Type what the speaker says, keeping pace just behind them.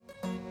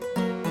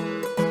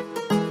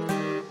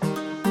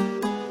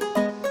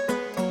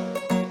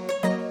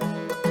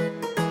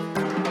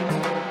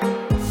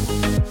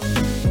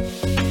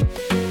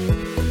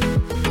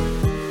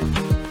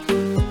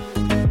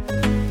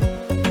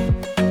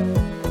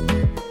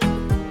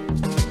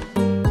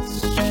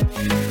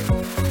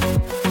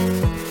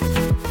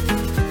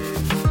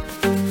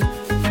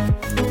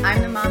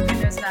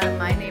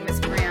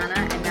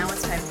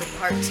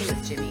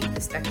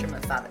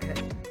about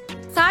fatherhood?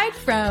 Aside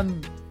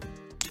from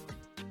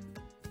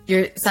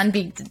your son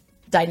being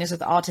diagnosed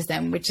with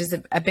autism, which is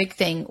a big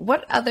thing,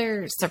 what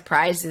other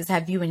surprises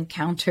have you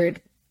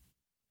encountered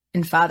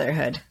in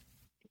fatherhood?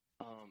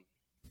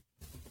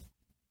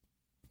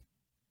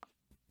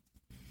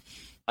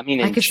 I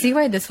mean, I could see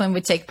why this one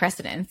would take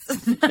precedence.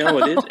 No,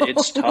 it is.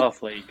 It's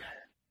tough. Like,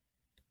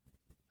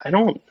 I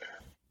don't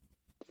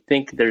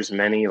think there's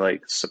many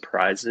like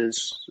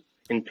surprises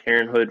in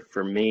parenthood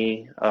for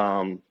me.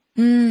 I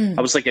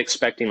was like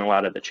expecting a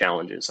lot of the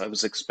challenges. I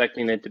was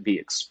expecting it to be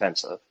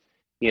expensive.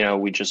 You know,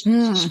 we just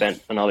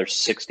spent another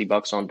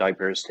 $60 on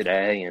diapers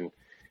today, and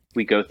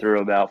we go through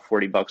about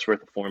 $40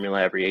 worth of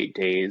formula every 8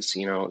 days,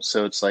 you know.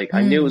 So it's like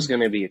I knew it was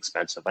going to be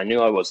expensive. I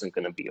knew I wasn't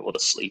going to be able to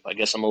sleep. I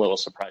guess I'm a little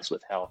surprised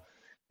with how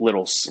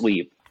little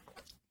sleep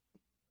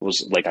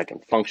was like I can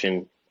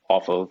function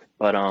off of.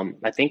 But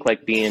I think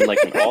like being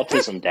like an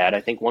autism dad,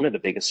 I think one of the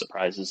biggest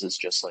surprises is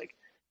just like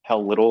how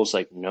little is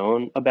like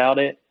known about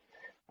it.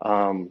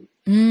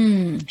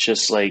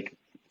 Just like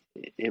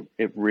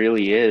it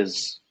really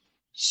is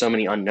so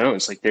many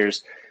unknowns. Like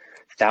there's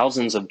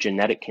thousands of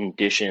genetic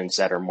conditions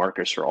that are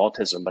markers for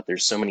autism, but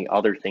there's so many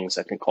other things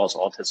that can cause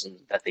autism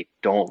that they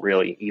don't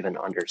really even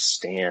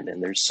understand.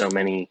 And there's so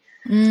many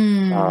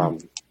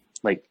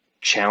like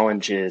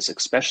challenges,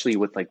 especially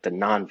with like the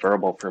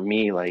nonverbal. For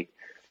me, like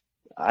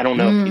I don't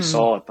know if you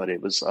saw it, but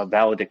it was a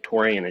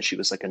valedictorian, and she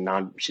was like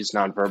she's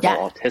nonverbal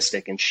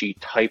autistic, and she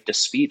typed a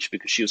speech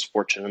because she was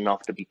fortunate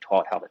enough to be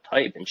taught how to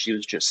type. And she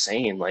was just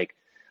saying like,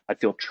 I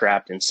feel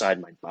trapped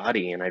inside my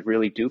body. And I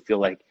really do feel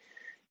like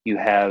you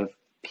have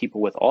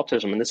people with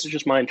autism, and this is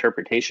just my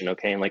interpretation,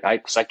 okay? And like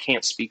because I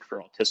can't speak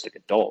for autistic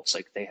adults,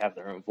 like they have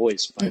their own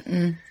voice, but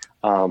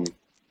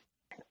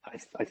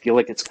I feel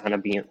like it's kind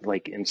of being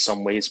like in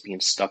some ways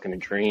being stuck in a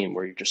dream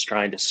where you're just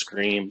trying to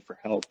scream for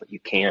help, but you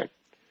can't.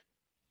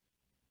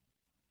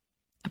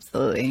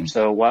 Absolutely.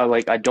 So while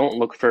like I don't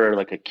look for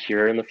like a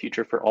cure in the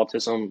future for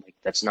autism, like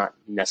that's not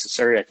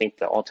necessary. I think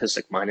the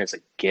autistic mind is a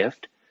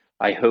gift.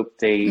 I hope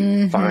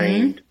they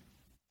find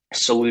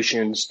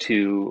solutions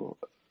to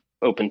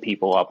open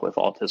people up with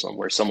autism,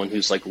 where someone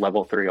who's like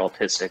level 3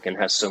 autistic and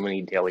has so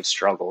many daily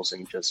struggles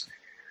and just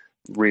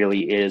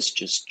really is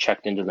just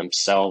checked into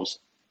themselves,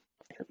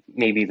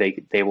 maybe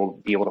they will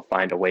be able to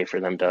find a way for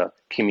them to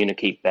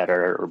communicate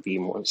better or be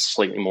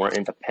slightly more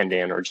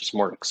independent or just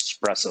more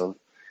expressive.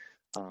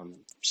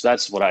 So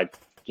that's what I,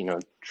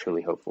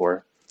 truly hope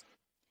for.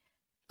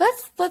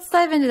 Let's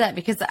dive into that,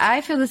 because I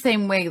feel the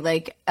same way.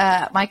 Like,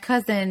 my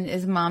cousin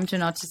is mom to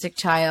an autistic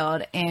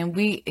child, and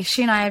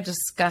she and I have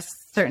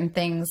discussed certain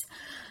things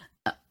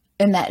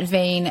in that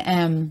vein.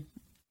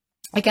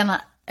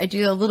 Again, I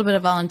do a little bit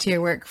of volunteer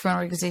work for an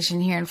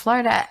organization here in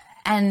Florida,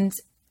 and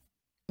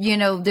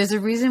there's a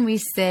reason we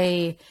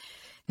say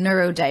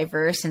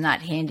neurodiverse and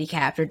not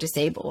handicapped or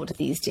disabled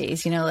these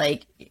days.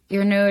 Like,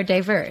 you're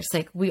neurodiverse.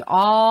 Like, we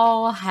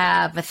all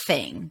have a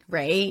thing,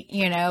 right?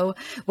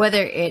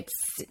 Whether it's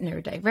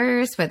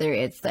neurodiverse, whether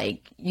it's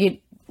like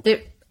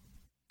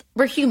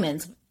we're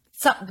humans.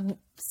 So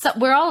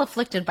we're all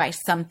afflicted by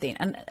something,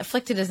 and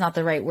afflicted is not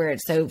the right word.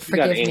 So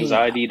forgive me.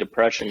 Anxiety,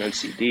 depression,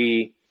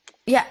 OCD.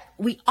 Yeah,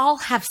 we all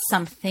have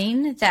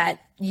something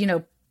that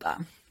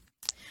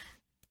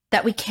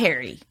that we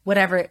carry,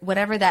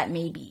 whatever that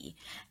may be.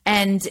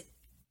 And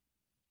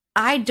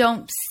I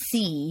don't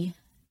see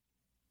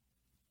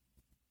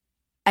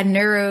a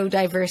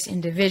neurodiverse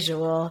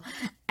individual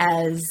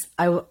as,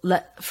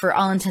 for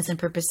all intents and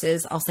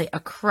purposes, I'll say a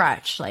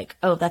crutch, like,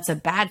 oh, that's a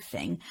bad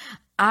thing.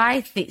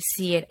 I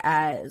see it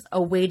as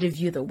a way to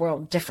view the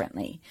world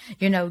differently.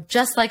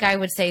 Just like I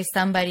would say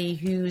somebody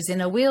who's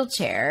in a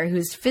wheelchair,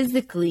 who's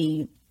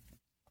physically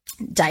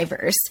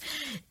diverse,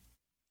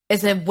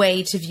 is a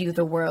way to view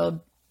the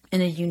world in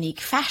a unique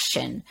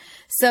fashion.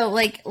 So,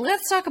 like,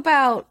 let's talk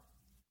about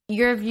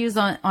your views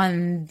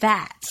on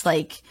that.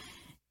 Like,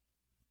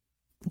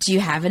 do you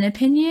have an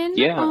opinion?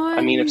 Yeah.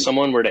 I mean, if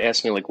someone were to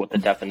ask me like what the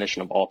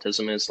definition of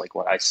autism is, like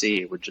what I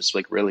see, it would just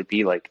like really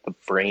be like the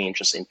brain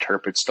just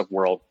interprets the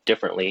world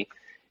differently.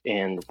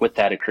 And with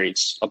that, it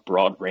creates a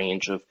broad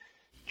range of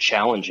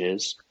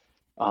challenges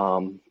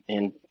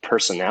and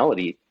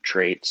personality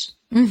traits.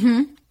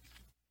 Mm-hmm.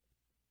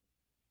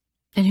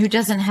 And who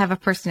doesn't have a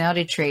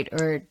personality trait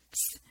or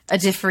a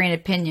differing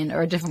opinion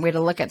or a different way to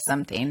look at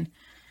something?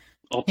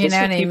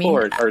 Autistic people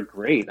are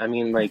great. I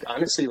mean, like,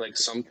 honestly, like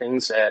some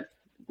things that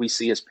we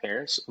see as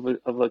parents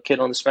of a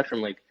kid on the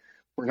spectrum, like,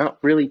 we're not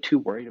really too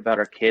worried about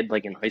our kid,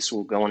 like in high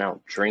school, going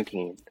out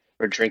drinking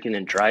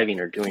and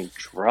driving or doing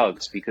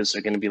drugs, because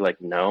they're going to be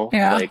like, no,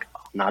 like,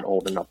 I'm not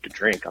old enough to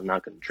drink. I'm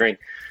not going to drink.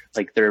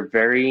 Like, they're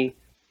very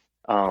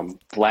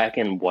black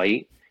and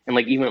white. And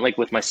like, even like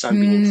with my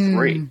son being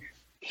 3,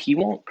 he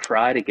won't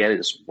cry to get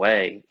his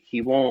way.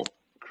 He won't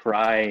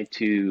cry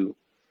to,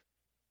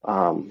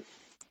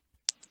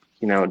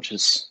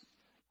 just,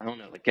 I don't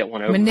know, like get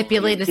one over.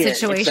 Manipulate a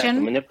situation.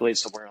 Exactly.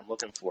 Manipulates the word I'm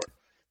looking for.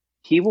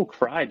 He will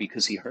cry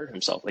because he hurt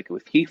himself. Like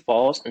if he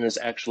falls and is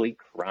actually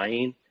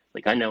crying,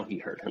 like I know he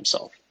hurt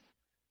himself.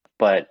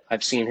 but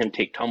I've seen him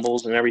take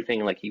tumbles and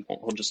everything. Like he'll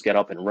just get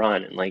up and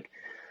run. And like,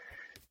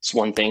 it's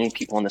one thing,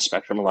 people on the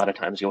spectrum, a lot of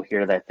times you'll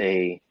hear that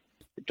they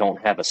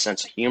don't have a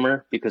sense of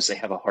humor because they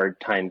have a hard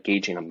time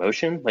gauging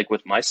emotion. Like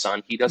with my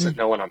son, he doesn't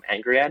know when I'm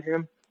angry at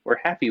him or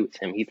happy with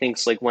him. He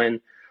thinks like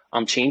when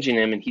I'm changing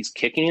him and he's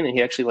kicking and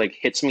he actually like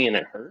hits me and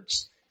it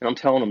hurts. And I'm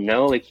telling him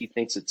no, like he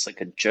thinks it's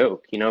like a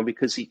joke, you know,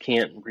 because he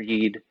can't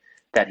read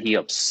that he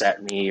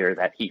upset me or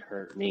that he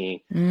hurt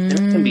me. And that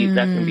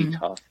can be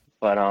tough.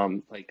 But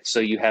like so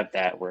you have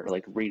that where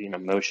like reading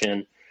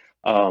emotion,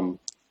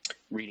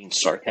 reading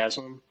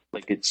sarcasm,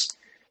 like it's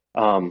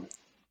I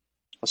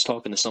was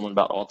talking to someone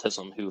about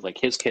autism who like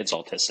his kid's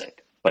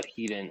autistic, but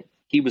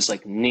he was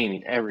like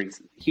naming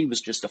he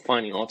was just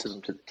defining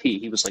autism to the T.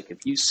 He was like, if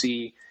you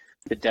see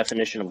the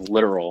definition of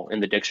literal in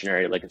the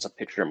dictionary, like it's a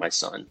picture of my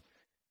son.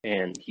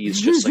 And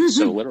he's just like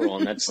so literal.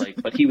 And that's like,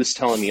 but he was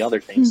telling me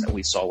other things that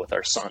we saw with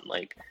our son.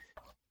 Like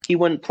he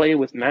wouldn't play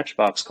with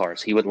Matchbox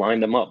cars. He would line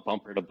them up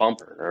bumper to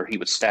bumper, or he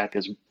would stack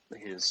his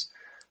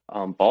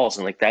balls.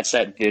 And like, that's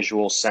that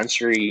visual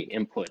sensory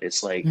input.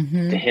 It's like,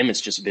 to him,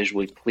 it's just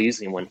visually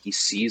pleasing when he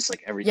sees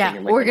like everything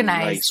in like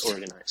organized. a nice,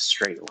 organized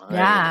straight line.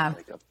 Yeah.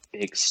 Like a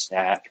big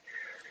stack.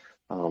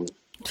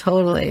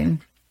 Totally.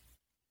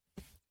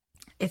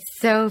 It's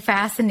so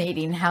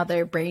fascinating how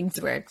their brains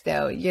work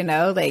though, you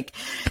know, like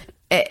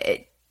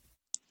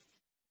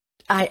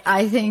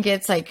I think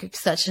it's like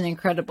such an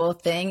incredible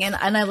thing. And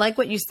I like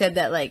what you said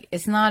that like,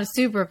 it's not a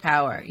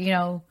superpower, you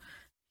know,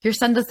 your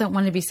son doesn't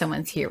want to be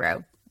someone's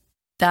hero.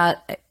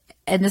 That,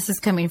 and this is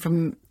coming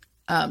from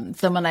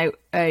someone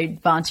I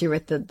volunteer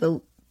with,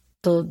 the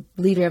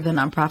leader of the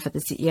nonprofit, the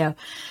CEO.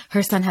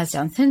 Her son has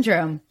Down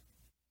syndrome.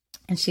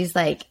 And she's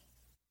like,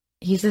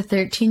 he's a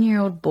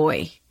 13-year-old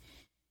boy.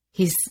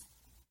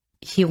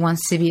 He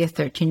wants to be a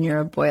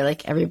 13-year-old boy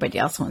like everybody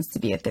else wants to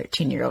be a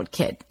 13-year-old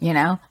kid, you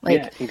know?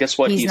 Like, yeah, and guess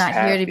what? He's not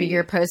happy. here to be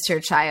your poster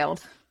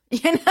child,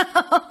 you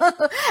know?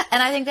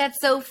 And I think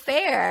that's so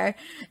fair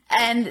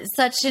and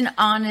such an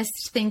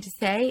honest thing to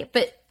say.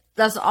 But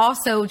let's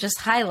also just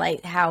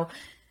highlight how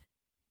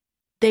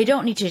they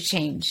don't need to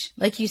change.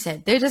 Like you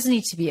said, there doesn't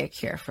need to be a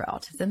cure for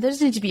autism. There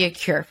doesn't need to be a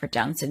cure for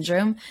Down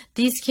syndrome.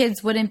 These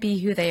kids wouldn't be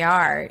who they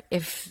are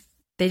if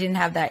they didn't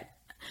have that.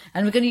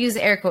 And we're going to use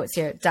air quotes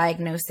here,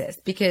 diagnosis,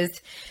 because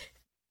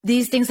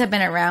these things have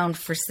been around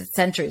for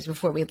centuries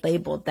before we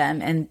labeled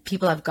them, and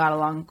people have got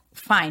along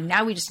fine.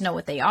 Now we just know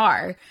what they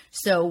are.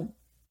 So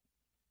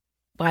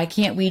why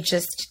can't we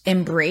just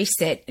embrace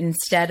it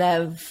instead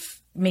of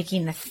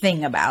making a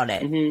thing about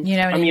it? You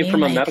know what I mean?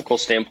 From like, a medical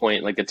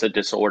standpoint, like it's a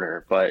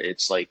disorder, but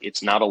it's like,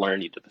 it's not a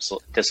learning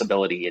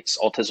disability.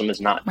 Autism is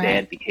not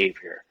bad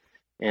behavior.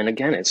 And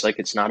again, it's like,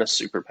 it's not a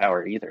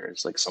superpower either.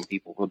 It's like some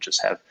people will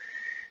just have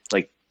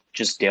like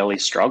just daily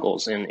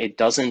struggles, and it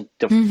doesn't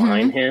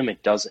define him.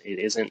 It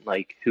isn't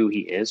like who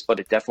he is,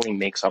 but it definitely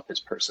makes up his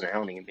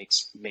personality. It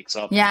makes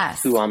up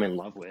who I'm in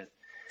love with.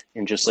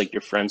 And just like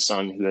your friend's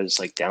son who has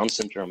like Down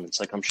syndrome, it's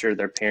like, I'm sure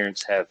their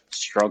parents have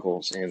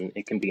struggles and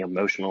it can be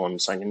emotional. And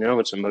it's like,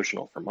 it's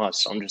emotional from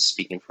us. So I'm just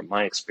speaking from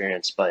my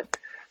experience, but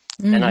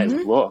and I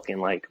look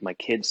and like my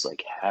kid's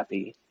like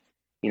happy,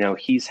 you know,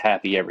 he's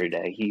happy every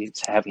day.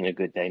 He's having a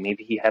good day.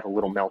 Maybe he had a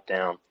little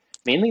meltdown.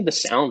 Mainly the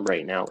sound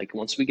right now. Like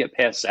once we get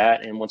past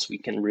that and once we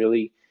can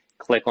really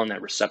click on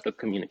that receptive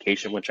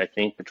communication, which I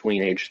think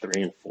between age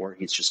 3 and 4,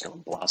 he's just going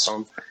to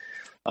blossom.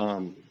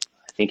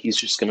 I think he's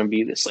just going to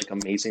be this like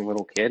amazing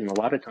little kid. And a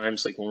lot of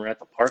times, like when we're at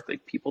the park,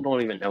 like people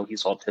don't even know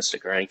he's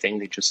autistic or anything.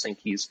 They just think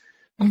he's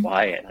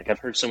quiet. Like I've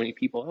heard so many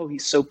people, oh,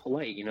 he's so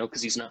polite, you know,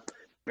 because he's not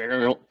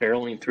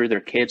barreling through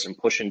their kids and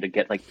pushing to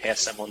get like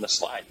past them on the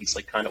slide. He's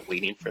like kind of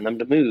waiting for them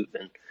to move.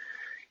 And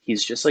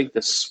he's just like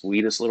the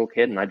sweetest little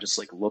kid. And I just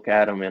like look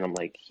at him and I'm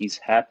like, he's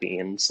happy.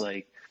 And it's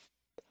like,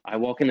 I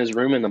walk in his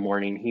room in the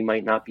morning, he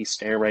might not be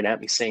staring right at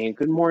me saying,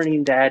 good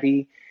morning,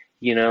 daddy,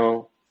 you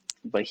know,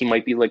 but he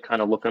might be like kind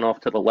of looking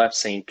off to the left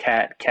saying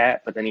cat,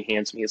 cat. But then he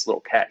hands me his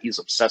little cat. He's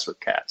obsessed with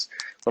cats.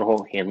 But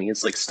he'll hand me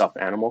his like stuffed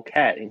animal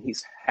cat and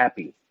he's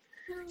happy,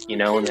 you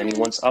know, and then he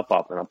wants up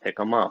and I'll pick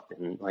him up.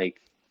 And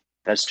like,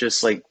 that's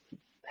just like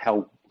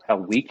how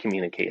we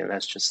communicate. And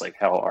that's just like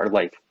how our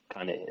life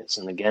kind of is.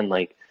 And again,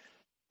 like,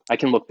 I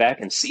can look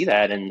back and see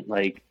that and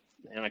like,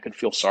 and I could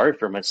feel sorry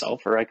for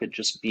myself, or I could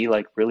just be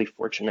like really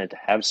fortunate to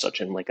have such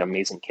an like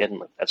amazing kid. And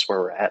like, that's where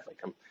we're at. Like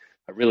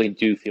I really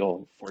do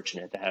feel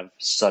fortunate to have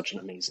such an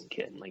amazing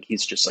kid. And like,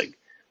 he's just like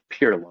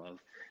pure love.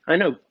 I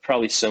know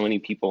probably so many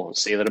people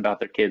say that about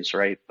their kids,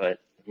 right? But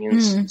I mean,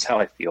 it's how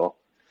I feel.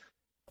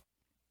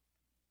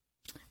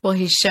 Well,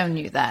 he's shown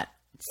you that.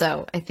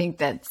 So I think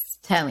that's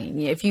telling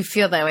you. If you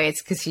feel that way,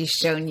 it's because he's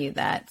shown you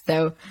that.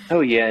 So,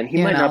 oh yeah, and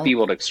he might not be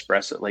able to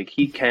express it. Like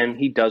he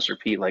does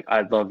repeat, like,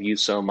 I love you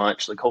so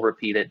much. Like he'll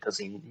repeat it. Does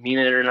he mean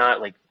it or not?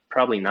 Like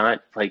probably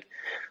not. Like,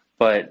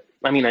 but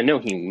I mean, I know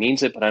he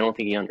means it, but I don't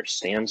think he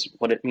understands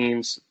what it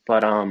means.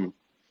 But the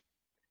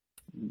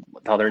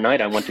other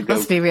night I went to go.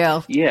 Let's be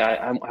real.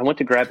 Yeah, I went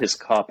to grab his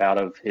cup out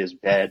of his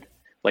bed,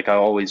 like I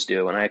always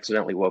do, and I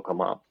accidentally woke him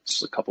up.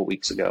 This was a couple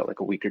weeks ago, like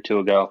a week or two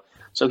ago.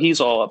 So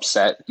he's all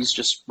upset. He's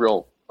just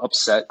real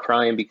upset,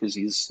 crying because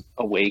he's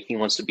awake. He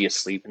wants to be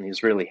asleep, and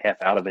he's really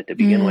half out of it to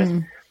begin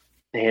with.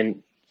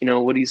 And you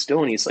know what he's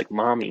doing? He's like,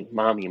 "Mommy,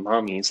 mommy,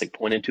 mommy." He's like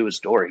pointing to his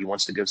door. He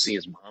wants to go see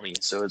his mommy.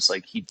 So it's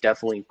like he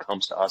definitely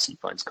comes to us and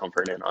finds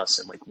comfort in us,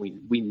 and like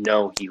we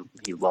know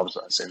he loves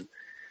us, and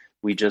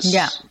we just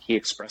Yeah. he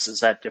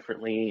expresses that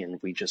differently, and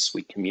we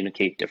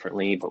communicate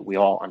differently, but we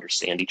all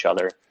understand each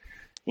other.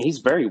 And he's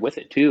very with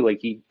it too. Like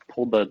he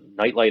pulled the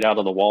nightlight out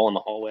of the wall in the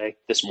hallway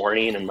this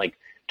morning and like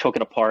took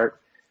it apart.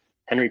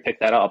 Henry picked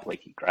that up. Like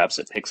he grabs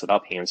it, picks it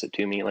up, hands it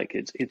to me. Like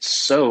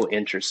it's so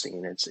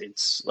interesting.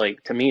 It's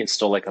like to me, it's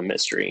still like a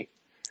mystery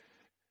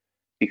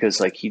because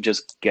like he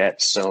just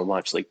gets so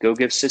much. Like go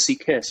give Sissy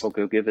a kiss. He'll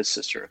go give his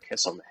sister a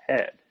kiss on the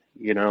head.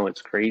 You know,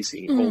 it's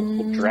crazy.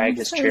 He'll drag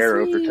his So chair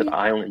over to sweet. the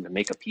island to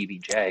make a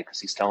PBJ because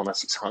he's telling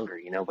us he's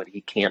hungry. You know, but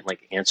he can't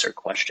like answer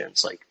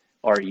questions like,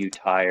 "Are you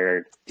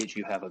tired? Did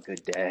you have a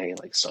good day?"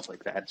 Like stuff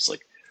like that. It's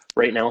like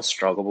right now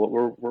struggle, but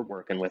we're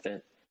working with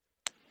it.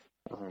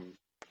 Um,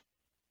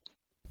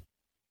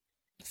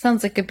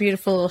 Sounds like a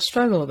beautiful little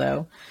struggle,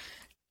 though.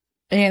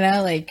 You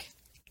know, like,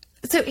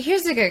 so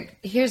here's a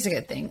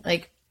good thing.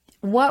 Like,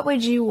 what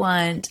would you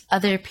want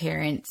other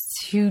parents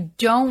who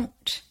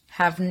don't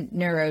have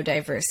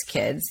neurodiverse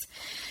kids?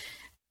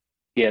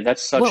 yeah,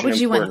 that's such What an would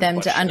you want important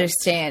them to question.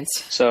 understand?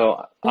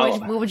 So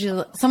What would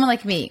you, someone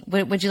like me,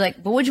 what would you like,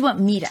 what would you want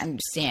me to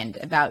understand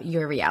about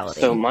your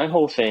reality? So my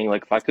whole thing,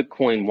 like if I could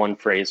coin one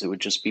phrase, it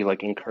would just be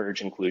like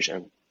encourage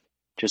inclusion.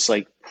 Just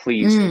like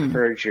please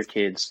encourage your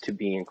kids to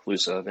be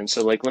inclusive. And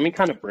so like let me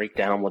kind of break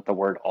down what the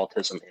word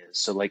autism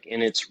is. So like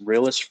in its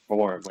realest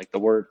form, like the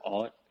word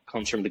aut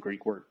comes from the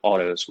Greek word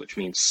autos, which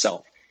means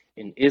self.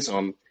 And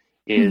ism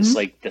is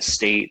like the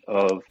state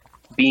of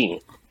being.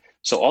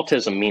 So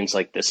autism means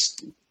like this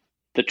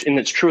in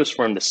its truest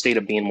form, the state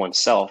of being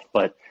oneself,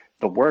 but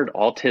the word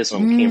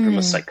autism came from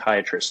a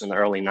psychiatrist in the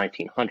early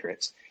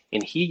 1900s,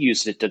 and he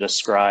used it to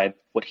describe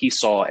what he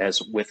saw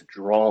as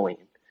withdrawing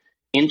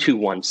into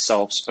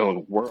oneself's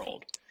own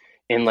world.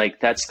 And like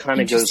that's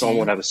kind of goes on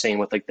what Interesting. I was saying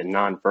with like the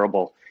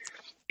nonverbal.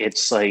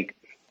 It's like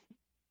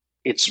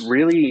it's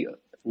really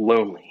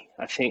lonely.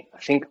 I think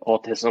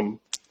autism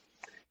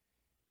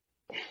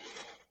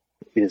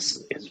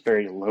is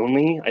very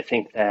lonely. I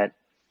think that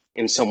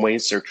in some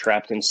ways they're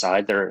trapped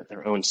inside their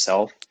own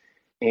self.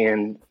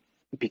 And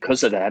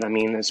because of that, I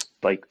mean, it's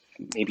like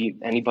maybe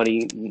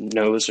anybody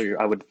knows, or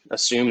I would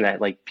assume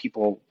that like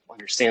people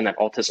understand that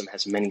autism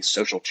has many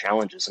social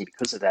challenges. And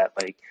because of that,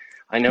 like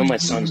I know my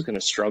son's going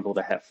to struggle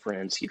to have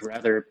friends. He'd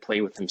rather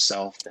play with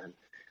himself than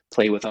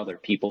play with other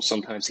people.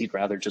 Sometimes he'd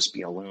rather just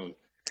be alone.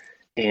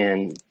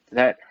 And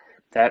that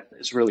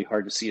is really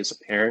hard to see as a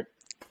parent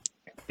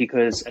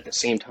because at the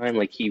same time,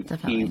 like he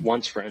Definitely.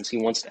 wants friends, he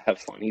wants to have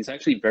fun. He's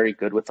actually very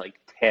good with like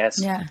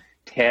Yeah.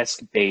 task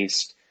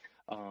based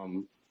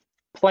um,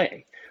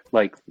 play.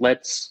 Like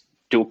let's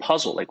do a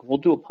puzzle. Like we'll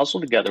do a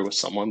puzzle together with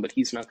someone, but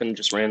he's not going to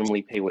just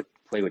randomly play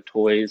with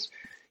toys.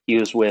 He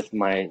was with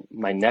my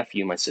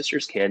nephew, my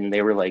sister's kid, and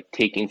they were like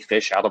taking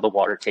fish out of the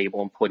water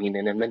table and putting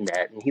it in the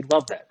net, and he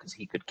loved that because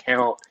he could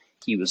count.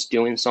 He was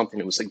doing something.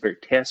 It was like very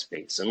task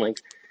based, and like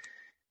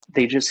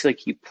they just like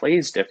he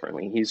plays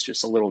differently. He's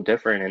just a little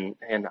different,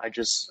 and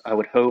I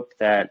would hope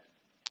that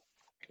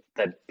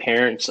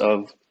parents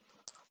of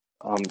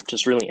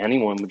just really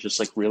anyone would just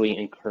like really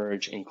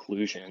encourage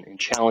inclusion and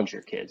challenge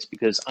your kids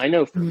because I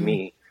know for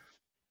me,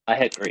 I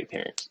had great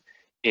parents.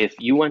 If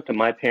you went to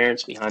my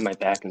parents behind my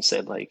back and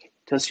said like,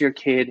 "Does your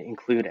kid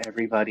include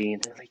everybody?"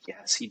 and they're like,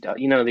 "Yes, he does,"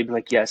 you know, they'd be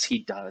like, "Yes, he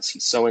does.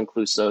 He's so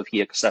inclusive.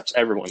 He accepts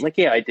everyone." Like,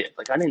 yeah, I did.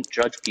 Like, I didn't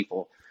judge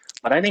people,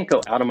 but I didn't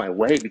go out of my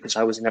way because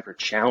I was never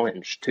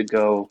challenged to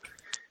go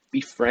be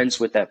friends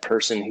with that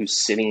person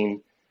who's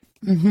sitting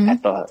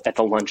at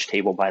the lunch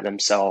table by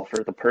themselves,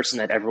 or the person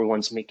that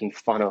everyone's making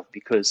fun of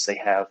because they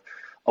have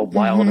a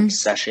wild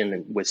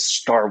obsession with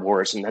Star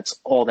Wars and that's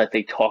all that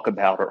they talk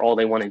about, or all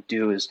they want to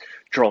do is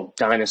draw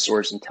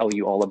dinosaurs and tell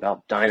you all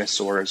about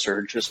dinosaurs,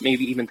 or just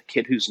maybe even the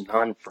kid who's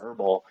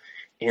nonverbal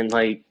and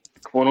like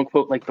quote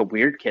unquote like the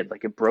weird kid.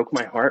 Like it broke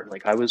my heart.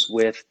 Like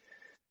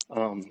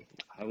um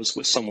I was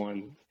with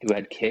someone who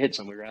had kids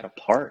and we were at a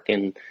park,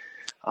 and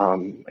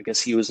I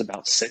guess he was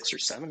about 6 or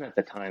 7 at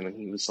the time, and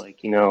he was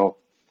like, you know,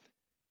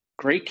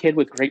 great kid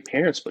with great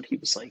parents, but he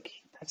was like,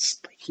 that's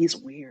like, he's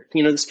weird.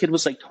 You know, this kid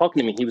was like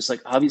talking to me. He was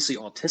like obviously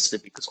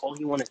autistic because all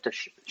he wanted to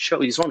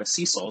show, he's on a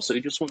seesaw. So he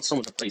just wants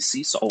someone to play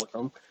seesaw with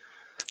him.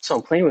 So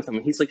I'm playing with him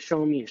and he's like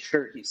showing me his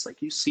shirt. He's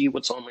like, you see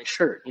what's on my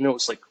shirt? You know,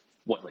 it's like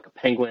what, like a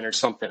penguin or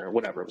something or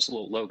whatever. It was a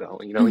little logo,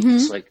 you know,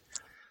 he's like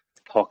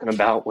talking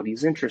about what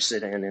he's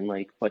interested in. And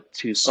like, but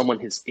to someone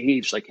his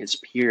age, like his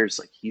peers,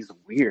 like he's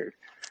weird.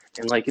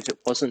 And like, if it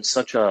wasn't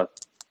such a,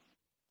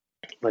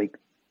 like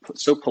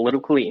so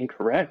politically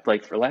incorrect,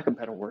 like for lack of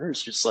better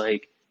words, just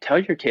like tell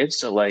your kids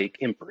to like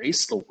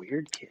embrace the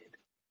weird kid,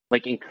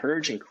 like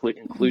encourage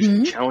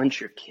inclusion, challenge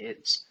your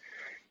kids.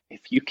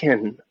 If you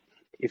can,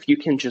 if you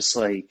can just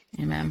like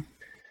Amen.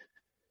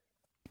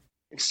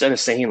 instead of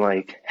saying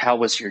like, how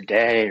was your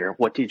day or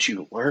what did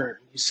you learn,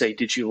 you say,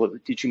 did you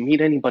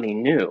meet anybody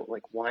new?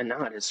 Like, why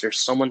not? Is there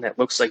someone that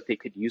looks like they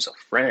could use a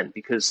friend?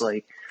 Because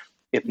like,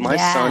 if my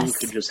son Yes.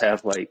 could just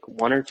have like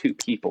one or two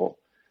people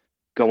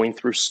going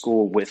through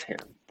school with him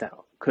that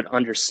could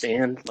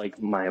understand,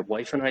 like my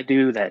wife and I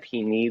do, that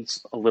he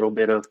needs a little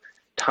bit of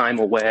time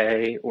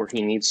away, or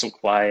he needs some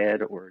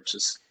quiet, or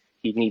just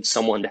he needs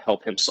someone to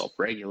help him self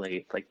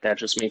regulate, like that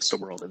just makes the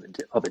world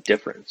of a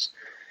difference.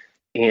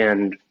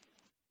 And,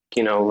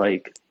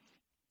 like,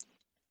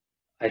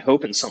 I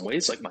hope in some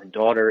ways, like my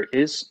daughter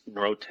is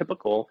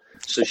neurotypical,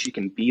 so she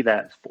can be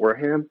that for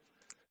him.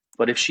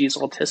 But if she's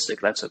autistic,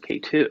 that's okay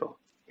too.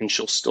 And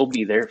she'll still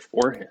be there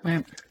for him.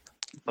 Right.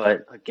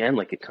 But again,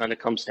 like it kind of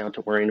comes down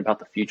to worrying about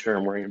the future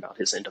and worrying about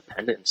his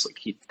independence. Like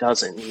he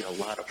doesn't need a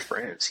lot of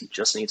friends. He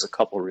just needs a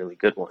couple really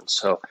good ones.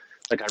 So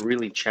like I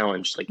really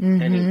challenge like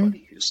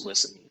anybody who's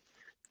listening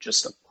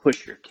just to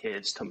push your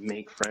kids to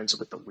make friends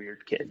with the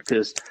weird kid.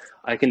 Because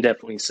I can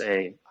definitely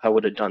say I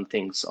would have done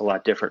things a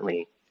lot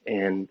differently.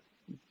 And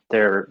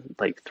they're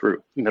like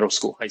through middle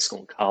school, high school,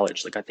 and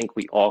college. Like I think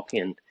we all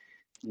can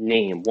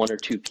name one or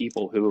two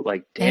people who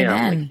like, damn,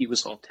 like Amen. he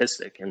was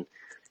autistic, and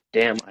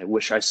damn, I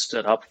wish I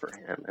stood up for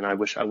him, and I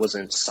wish I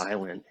wasn't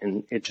silent.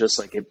 And it just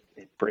like it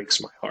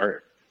breaks my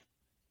heart.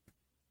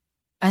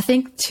 I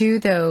think too,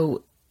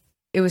 though,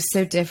 it was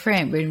so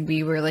different when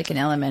we were like in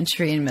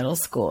elementary and middle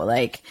school.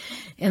 Like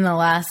in the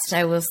last,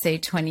 I will say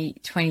 20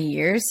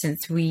 years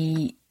since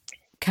we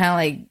kind of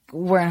like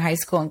were in high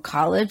school and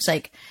college.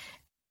 Like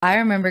I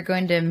remember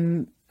going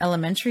to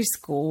elementary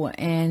school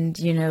and,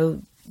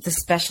 the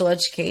special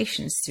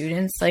education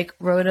students like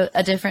rode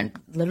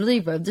literally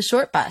rode the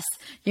short bus,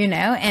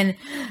 and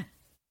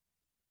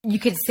you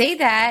could say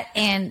that,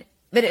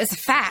 but it was a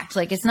fact.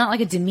 Like, it's not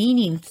like a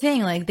demeaning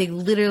thing. Like, they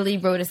literally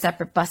rode a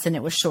separate bus and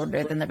it was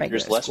shorter than the regular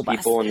There's less school bus.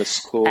 people in the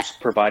schools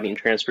providing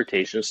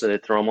transportation, so they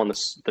throw them on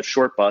the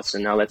short bus,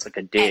 and now that's like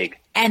a dig.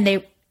 And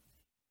they,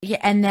 yeah,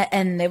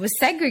 and it was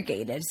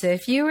segregated. So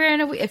if you were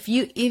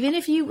even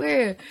if you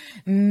were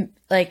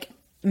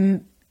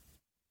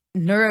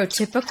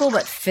neurotypical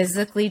but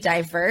physically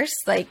diverse,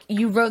 like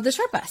you rode the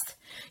short bus,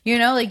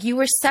 like you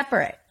were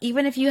separate.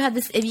 Even if you had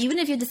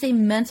the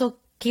same mental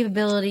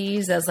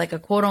capabilities as like a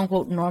quote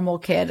unquote normal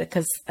kid,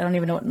 because I don't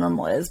even know what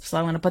normal is, so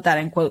I'm going to put that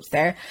in quotes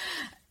there.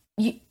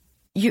 You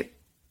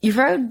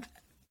rode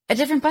a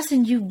different bus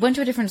and you went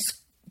to a different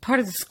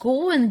part of the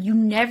school, and you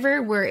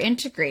never were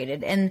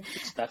integrated. And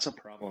that's a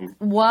problem.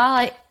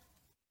 While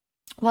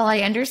I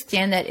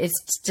understand that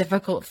it's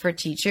difficult for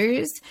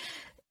teachers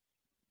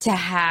to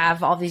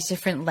have all these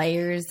different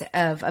layers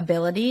of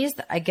abilities,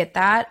 I get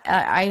that.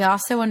 I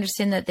also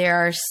understand that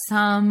there are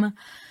some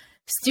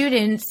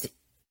students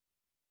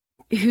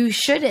who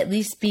should at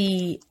least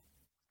be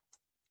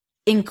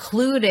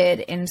included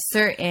in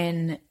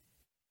certain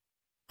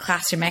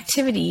classroom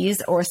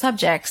activities or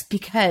subjects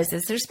because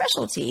it's their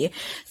specialty.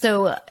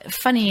 So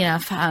funny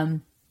enough,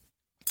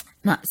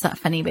 it's not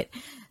funny, but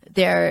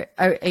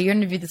I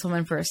interviewed this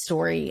woman for a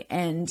story,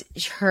 and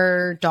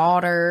her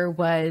daughter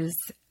was,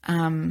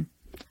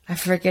 I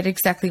forget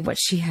exactly what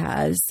she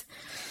has,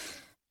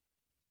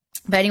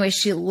 but anyway,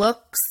 she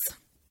looks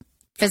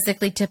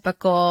physically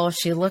typical.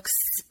 She looks,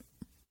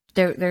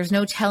 there's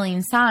no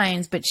telling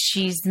signs, but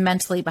she's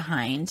mentally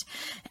behind,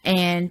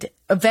 and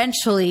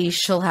eventually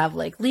she'll have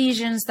like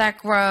lesions that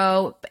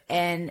grow,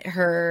 and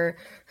her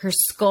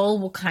skull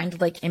will kind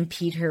of like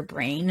impede her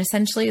brain,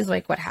 essentially, is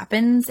like what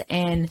happens.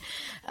 And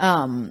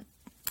I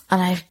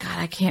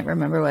can't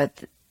remember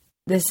what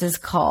this is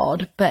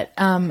called, but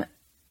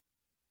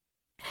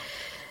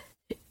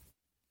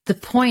the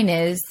point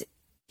is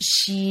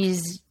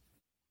she's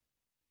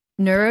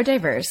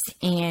neurodiverse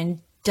and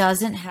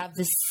doesn't have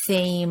the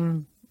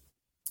same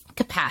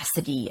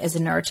capacity as a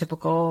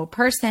neurotypical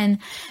person,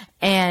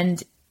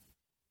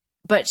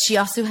 but she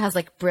also has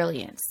like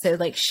brilliance. So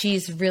like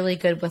she's really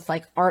good with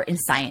like art and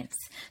science.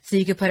 So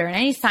you could put her in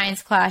any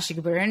science class, you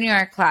could put her in any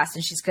art class,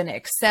 and she's going to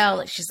excel.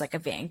 Like she's like a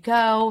Van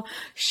Gogh.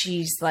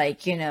 She's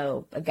like,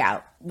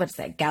 what's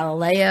that?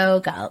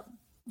 Galileo.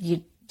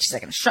 She's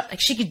like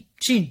she could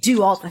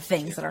do all the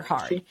things that are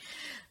hard.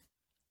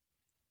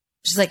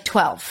 She's like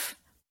 12,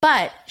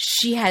 but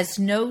she has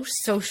no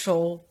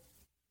social,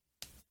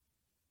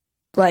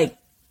 like,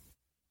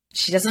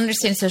 she doesn't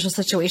understand social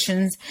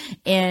situations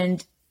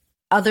and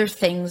other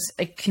things,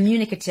 like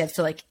communicative.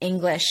 So like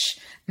English,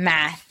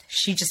 math,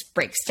 she just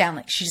breaks down.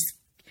 Like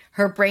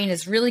her brain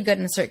is really good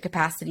in certain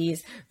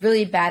capacities,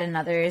 really bad in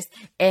others.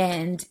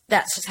 And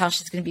that's just how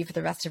she's going to be for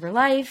the rest of her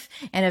life.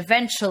 And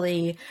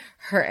eventually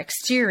her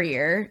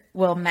exterior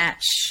will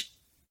match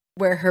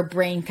where her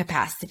brain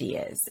capacity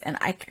is. And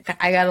I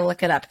got to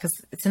look it up because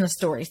it's in a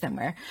story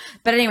somewhere.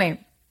 But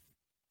anyway,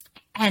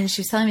 and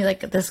she was telling me like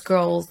this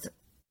girl's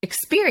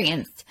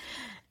experience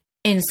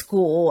in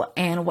school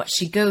and what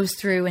she goes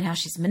through and how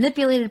she's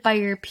manipulated by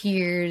her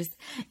peers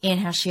and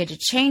how she had to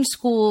change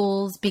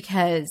schools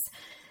because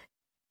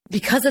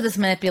of this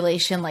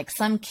manipulation. Like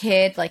some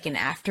kid, like in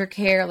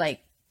aftercare, like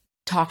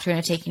talk to her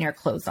into taking her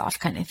clothes off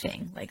kind of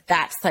thing. Like,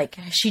 that's like,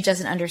 she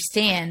doesn't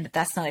understand that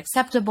that's not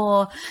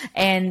acceptable.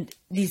 And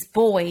these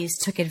boys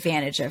took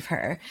advantage of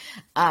her.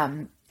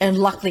 And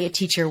luckily a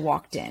teacher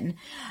walked in.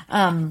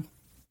 And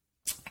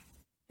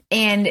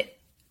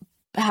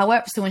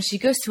however, so when she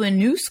goes to a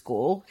new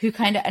school who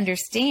kind of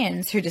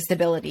understands her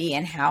disability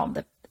and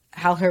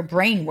how her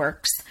brain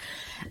works,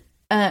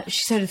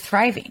 she started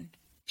thriving.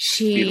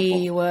 She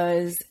Beautiful.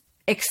 was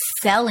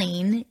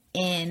excelling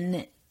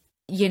in,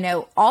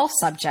 all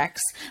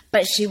subjects,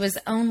 but she was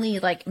only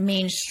like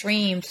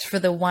mainstreamed for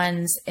the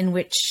ones in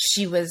which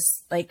she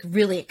was like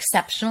really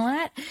exceptional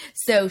at.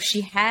 So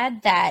she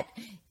had that,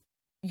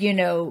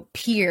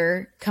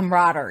 peer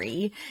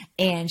camaraderie,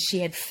 and she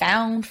had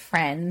found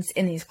friends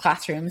in these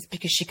classrooms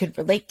because she could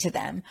relate to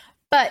them.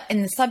 But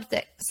in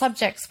the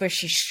subjects where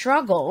she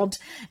struggled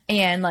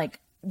and like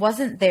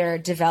wasn't there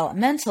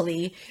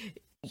developmentally,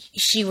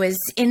 she was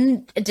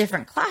in a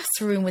different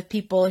classroom with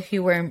people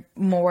who were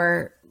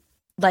more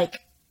like,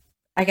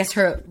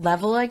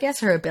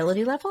 her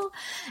ability level.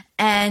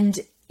 And,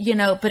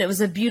 but it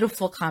was a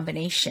beautiful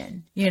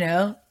combination,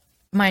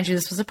 mind you,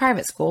 this was a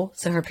private school.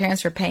 So her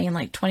parents were paying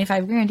like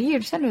 $25,000 a year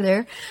to send her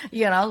there,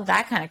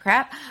 that kind of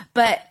crap.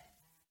 But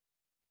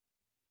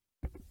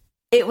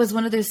it was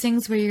one of those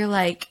things where you're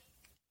like,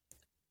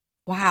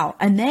 wow.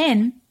 And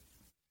then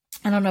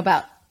I don't know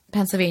about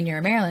Pennsylvania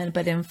or Maryland,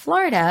 but in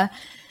Florida,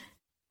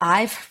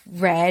 I've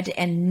read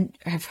and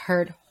have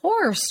heard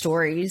horror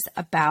stories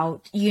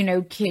about,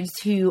 kids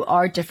who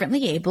are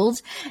differently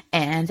abled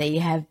and they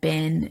have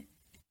been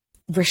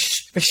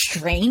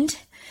restrained,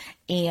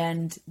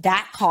 and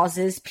that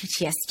causes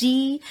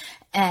PTSD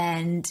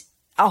and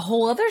a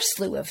whole other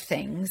slew of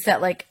things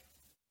that like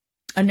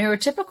a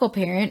neurotypical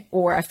parent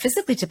or a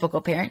physically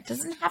typical parent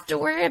doesn't have to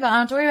worry about. I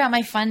don't have to worry about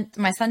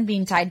my son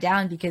being tied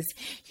down because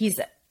he's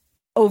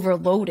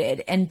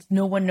overloaded and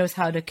no one knows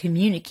how to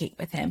communicate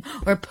with him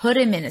or put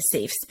him in a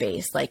safe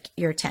space like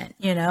your tent,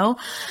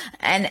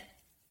 and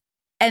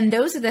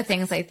those are the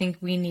things I think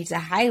we need to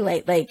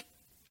highlight. Like,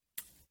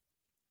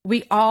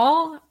 we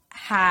all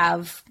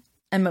have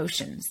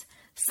emotions.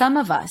 Some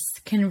of us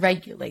can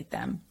regulate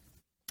them.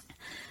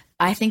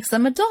 I think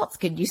some adults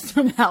could use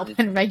some help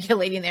in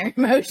regulating their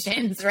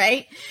emotions,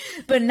 right?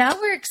 But now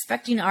we're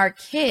expecting our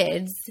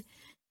kids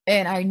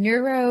and our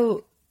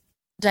neurodiverse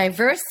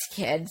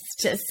kids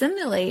to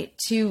assimilate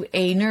to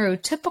a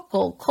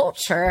neurotypical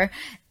culture,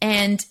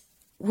 and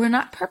we're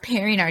not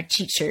preparing our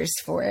teachers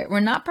for it.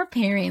 We're not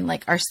preparing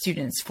like our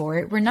students for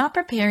it. We're not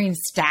preparing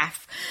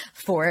staff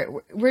for it.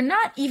 We're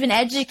not even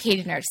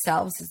educating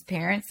ourselves as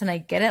parents. And I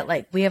get it.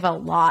 Like, we have a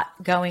lot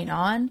going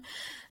on,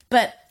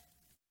 but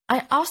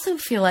I also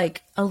feel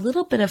like a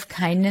little bit of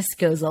kindness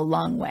goes a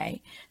long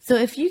way. So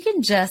if you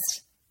can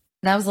just,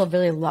 that was a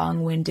really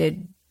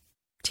long-winded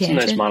tangent.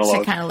 It's a nice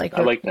monologue. Kind of like,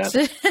 I like that.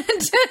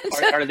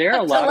 Are there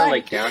a lot of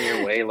like down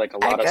your way, like a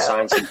lot of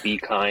signs like be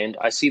kind?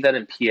 I see that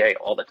in PA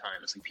all the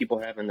time. It's like people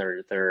having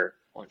their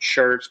on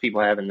shirts,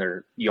 people having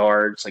their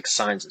yards, like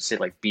signs that say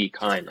like be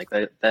kind. Like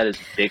that is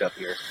big up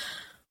here.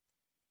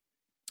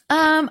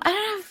 I don't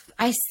know if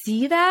I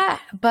see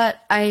that, but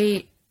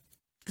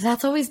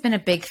that's always been a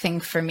big thing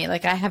for me.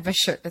 Like, I have a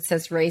shirt that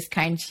says raise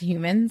kind to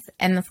humans,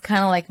 and that's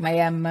kind of like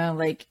my MO.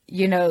 Like,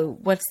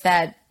 what's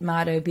that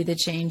motto? Be the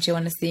change you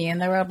want to see in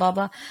the world, blah,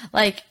 blah.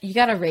 Like, you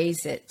got to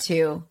raise it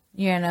too,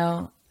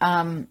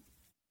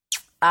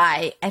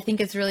 I think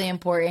it's really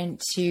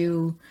important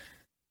to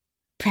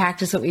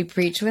practice what we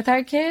preach with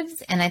our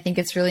kids. And I think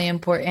it's really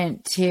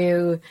important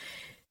to,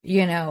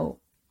 I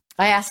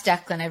ask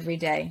Declan every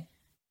day,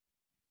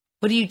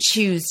 what do you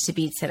choose to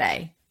be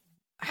today?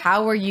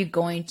 How are you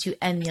going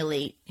to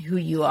emulate who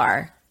you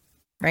are,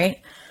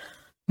 right?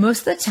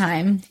 Most of the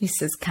time, he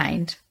says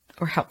kind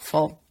or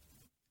helpful.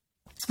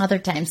 Other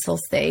times, he'll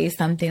say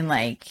something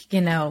like,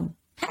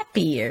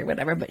 happy or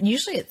whatever, but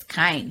usually it's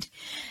kind.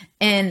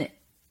 And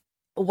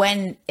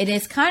when it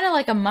is kind of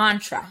like a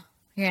mantra,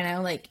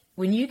 like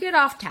when you get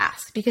off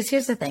task, because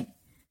here's the thing,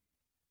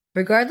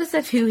 regardless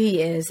of who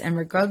he is and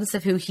regardless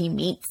of who he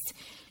meets,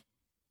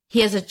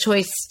 he has a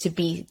choice to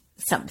be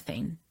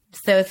something.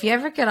 So if you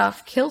ever get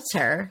off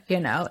kilter,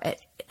 and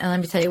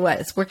let me tell you what,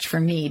 it's worked for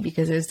me,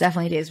 because there's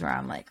definitely days where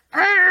I'm like,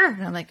 argh!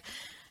 And I'm like,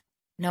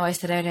 no, I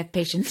said I'd have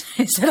patience.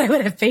 I said I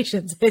would have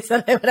patience. I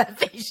said I would have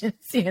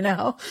patience,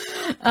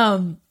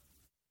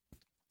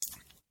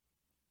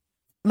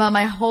 Well,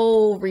 my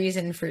whole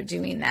reason for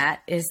doing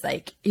that is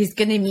like, he's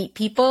going to meet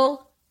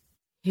people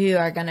who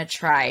are going to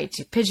try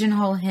to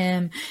pigeonhole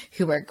him,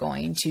 who are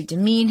going to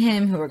demean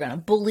him, who are going to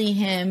bully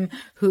him,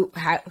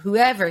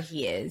 whoever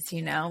he is,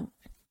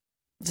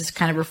 just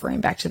kind of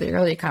referring back to the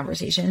earlier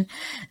conversation.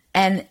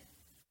 And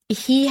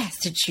he has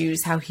to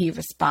choose how he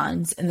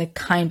responds and the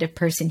kind of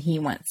person he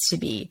wants to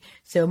be.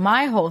 So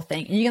my whole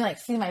thing, and you can like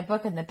see my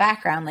book in the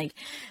background, like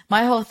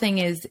my whole thing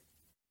is,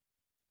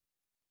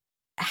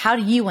 how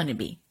do you want to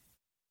be?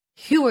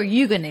 Who are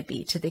you going to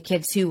be to the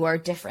kids who are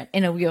different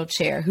in a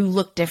wheelchair, who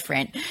look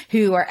different,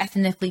 who are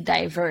ethnically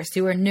diverse,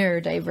 who are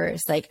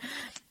neurodiverse? Like,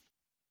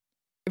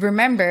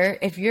 remember,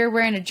 if you're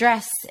wearing a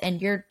dress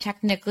and you're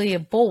technically a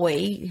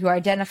boy who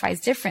identifies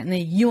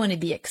differently, you want to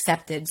be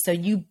accepted. So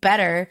you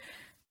better,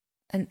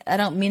 and I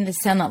don't mean to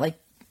sound like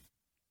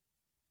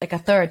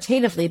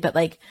authoritatively, but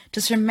like,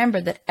 just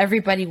remember that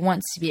everybody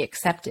wants to be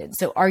accepted.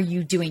 So are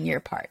you doing your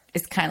part?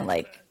 It's kind of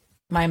like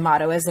my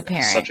motto as a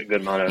parent. Such a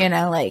good motto. You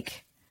know,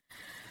 like,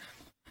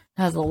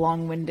 that was a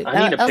long-winded.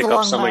 I need to pick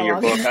up some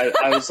monologue. of your book.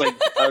 I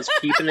was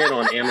keeping it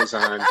on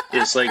Amazon.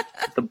 It's like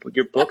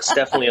your book's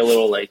definitely a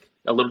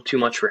little too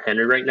much for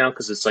Henry right now,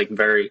 because it's like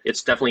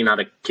it's definitely not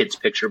a kid's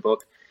picture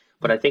book.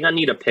 But I think I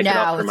need to pick it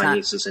up for my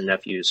nieces and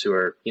nephews who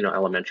are,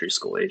 elementary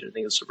school age. I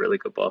think it's a really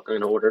good book. I'm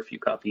going to order a few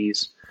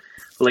copies.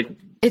 Like,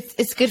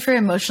 it's good for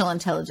emotional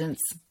intelligence,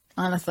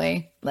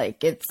 honestly.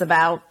 Like, it's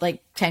about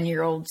like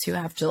 10-year-olds who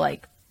have to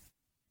like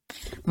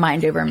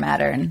mind over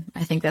matter, and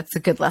I think that's a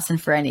good lesson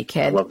for any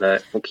kid. I love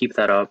that. We'll keep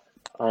that up.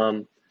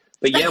 But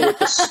yeah, with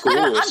the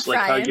schools, like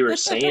how you were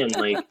saying,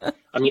 like,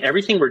 I mean,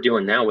 everything we're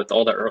doing now with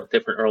all the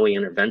different early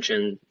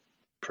intervention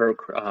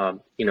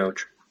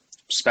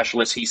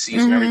specialists he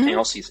sees and everything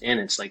else he's in,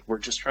 it's like we're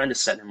just trying to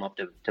set him up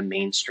to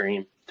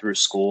mainstream through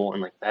school,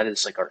 and like that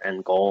is like our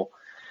end goal.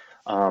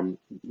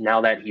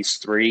 Now that he's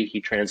 3,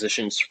 he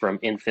transitions from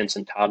infants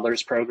and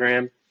toddlers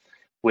program,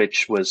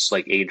 which was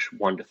like age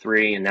 1 to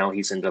 3, and now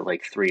he's into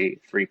like 3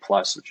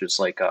 plus, which is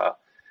like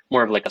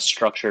more of like a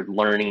structured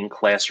learning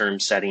classroom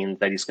setting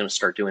that he's going to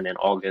start doing in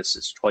August.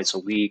 It's twice a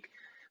week,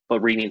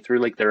 but reading through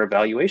like their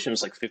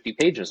evaluations, like 50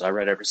 pages. I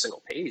read every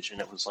single page,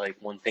 and it was like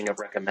one thing I've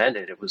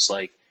recommended. It was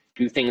like,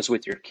 do things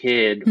with your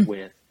kid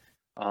with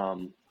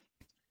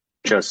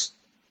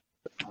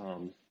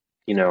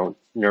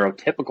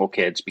neurotypical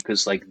kids,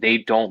 because like they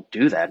don't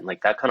do that. And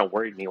like that kind of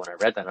worried me when I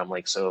read that. I'm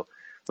like, so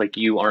like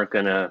you aren't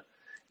gonna,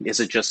 is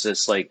it just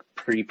this like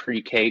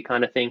pre-K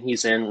kind of thing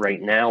he's in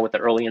right now with the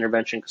early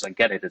intervention? Because I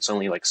get it, it's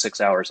only like 6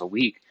 hours a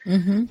week.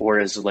 Or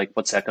is it like,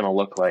 what's that going to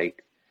look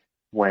like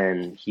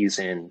when he's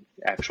in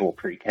actual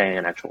pre-K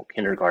and actual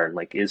kindergarten?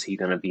 Like, is he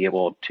going to be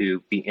able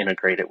to be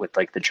integrated with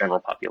like the general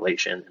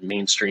population and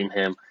mainstream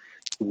him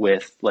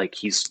with like,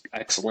 he's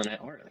excellent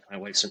at art. Like, my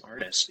wife's an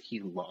artist. He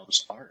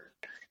loves art.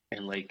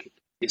 And like,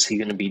 is he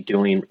going to be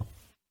doing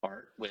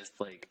art with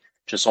like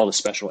just all the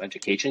special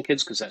education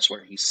kids because that's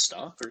where he's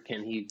stuck? Or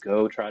can he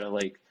go try to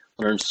like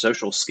learn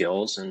social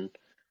skills? And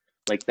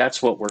like, that's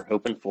what we're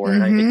hoping for.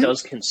 And it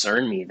does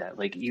concern me that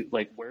like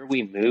where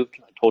we moved,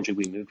 I told you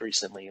we moved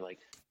recently, like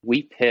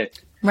we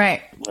picked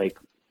like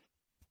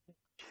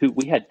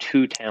we had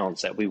 2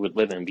 towns that we would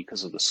live in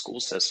because of the school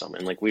system.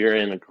 And like, we are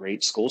in a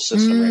great school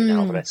system right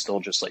now, but I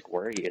still just like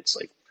worry. It's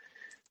like,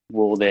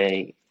 will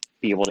they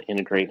be able to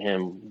integrate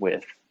him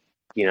with,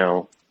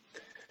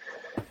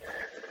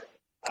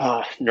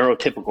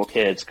 neurotypical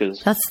kids?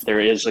 Because there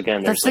is,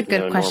 again, there's that's a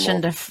good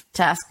question to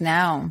ask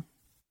now.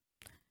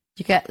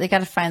 They got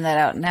to find that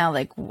out now.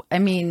 Like, I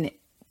mean,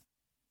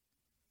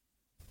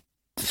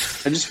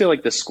 I just feel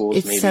like the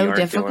schools maybe so aren't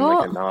difficult. doing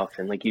like enough.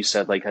 And like you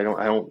said, like I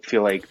don't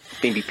feel like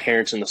maybe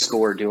parents in the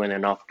school are doing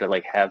enough to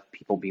like have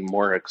people be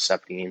more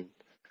accepting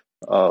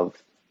of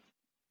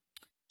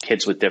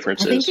kids with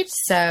differences. I think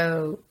it's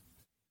so.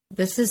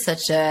 This is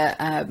such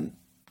a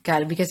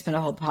God. We could spend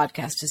a whole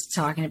podcast just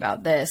talking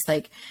about this.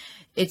 Like,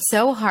 it's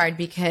so hard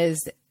because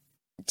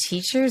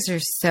teachers are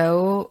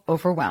so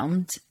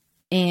overwhelmed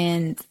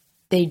and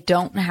they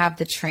don't have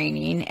the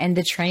training, and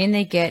the training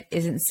they get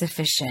isn't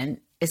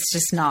sufficient. It's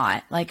just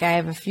not. Like, I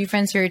have a few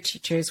friends who are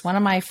teachers. One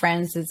of my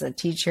friends is a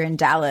teacher in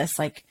Dallas,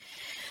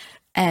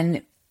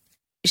 and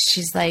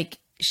she's like,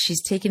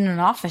 she's taking an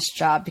office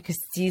job because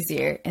it's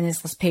easier and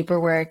it's less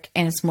paperwork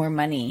and it's more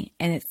money.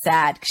 And it's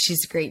sad because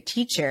she's a great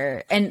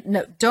teacher. And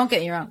no, don't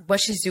get me wrong.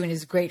 What she's doing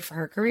is great for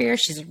her career.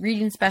 She's a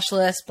reading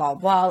specialist, blah,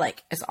 blah,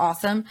 like it's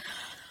awesome.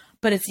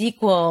 But it's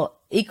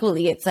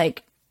equally, it's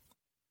like,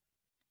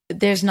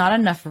 there's not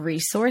enough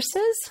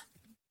resources.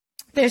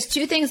 There's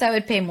 2 things I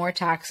would pay more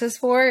taxes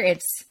for.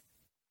 It's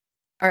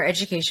our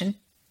education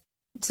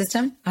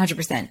system,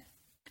 100%,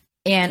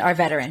 and our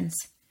veterans.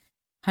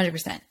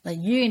 100%. Like,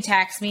 you can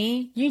tax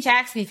me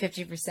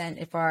 50%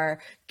 if our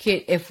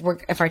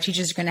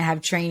teachers are going to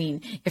have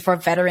training, if our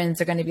veterans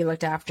are going to be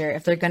looked after,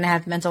 if they're going to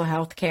have mental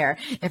health care,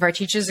 if our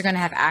teachers are going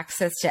to have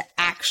access to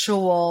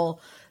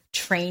actual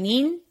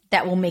training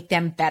that will make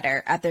them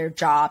better at their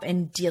job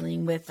and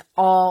dealing with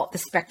all the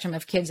spectrum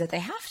of kids that they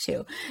have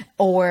to,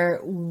 or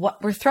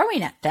what we're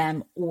throwing at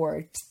them,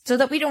 or so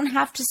that we don't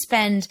have to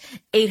spend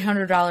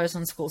 $800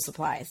 on school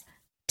supplies.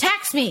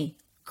 Tax me.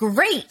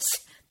 Great.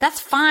 That's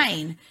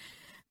fine.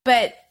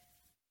 But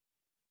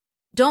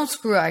don't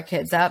screw our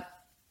kids up.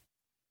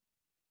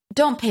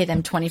 Don't pay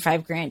them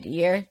 $25,000 a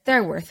year.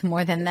 They're worth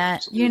more than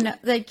that.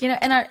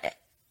 And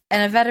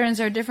our veterans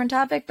are a different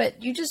topic,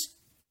 but you just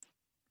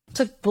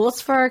took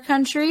bullets for our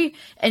country,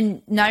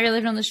 and now you're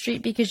living on the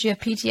street because you have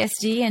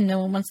PTSD and no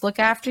one wants to look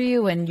after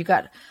you, and you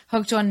got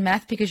hooked on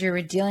meth because you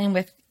were dealing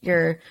with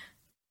your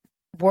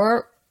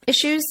war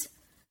issues.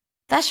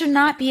 That should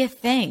not be a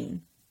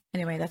thing.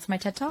 Anyway, that's my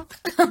TED Talk.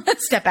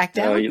 Let's step back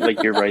down. No,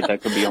 you're right.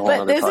 That could be a whole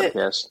other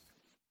podcast.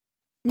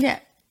 Yeah.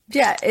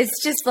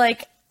 It's just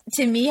like,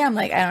 to me, I'm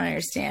like, I don't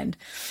understand.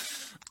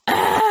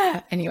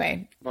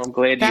 Anyway, Well, I'm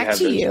glad you back have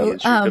to those you.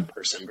 views. You're a good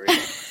person, Brady.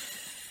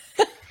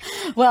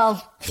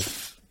 Well,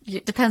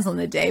 it depends on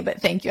the day,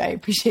 but thank you. I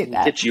appreciate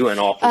that. Get you an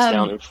office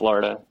down in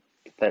Florida.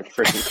 Get that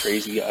freaking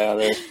crazy guy out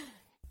there.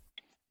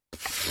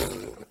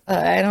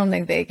 I don't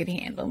think they could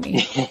handle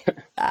me.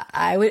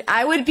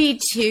 I would be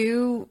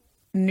too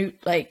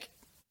like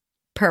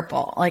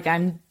purple. Like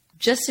I'm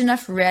just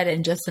enough red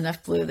and just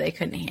enough blue. They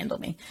couldn't handle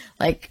me.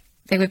 Like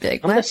they would be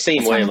like, I'm what? the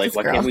same What's way. wrong with Like, this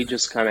why girl? can't we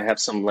just kind of have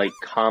some like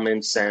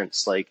common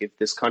sense? Like, if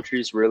this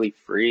country's really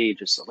free,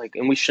 just like,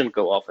 and we shouldn't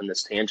go off on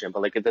this tangent,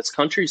 but like, if this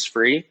country's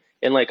free,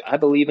 and like, I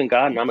believe in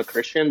God and I'm a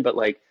Christian, but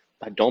like,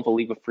 I don't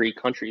believe a free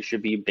country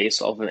should be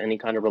based off of any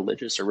kind of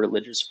religious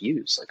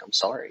views. Like, I'm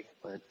sorry,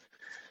 but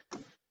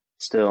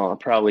still,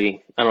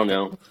 I don't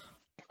know.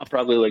 I'll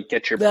probably like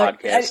get your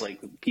podcast, like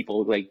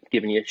people like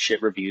giving you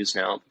shit reviews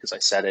now because I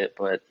said it,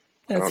 but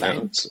I don't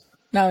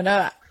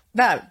know.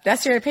 No,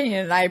 that's your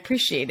opinion, and I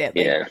appreciate it.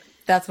 Like, Yeah.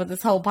 That's what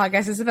this whole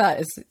podcast is about.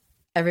 Is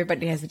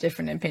everybody has a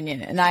different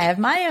opinion, and I have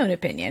my own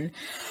opinion,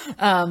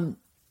 and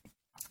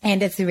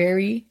it's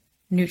very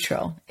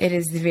neutral. It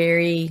is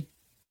very,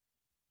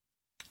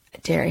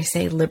 dare I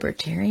say,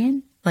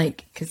 libertarian?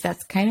 Like, because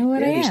that's kind of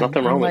what I am. There's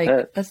nothing wrong with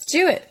that. Let's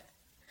do it.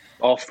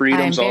 All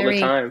freedoms all the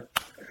time.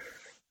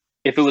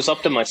 If it was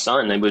up to my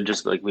son, they would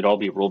just like we'd all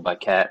be ruled by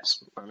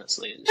cats.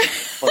 Honestly,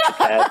 fuck the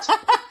cats.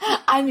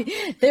 I mean,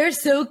 they're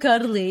so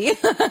cuddly.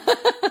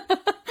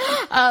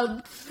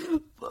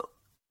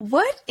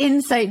 What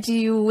insight do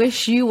you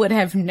wish you would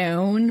have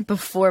known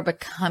before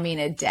becoming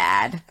a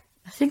dad?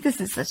 I think this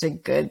is such a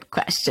good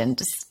question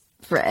just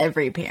for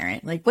every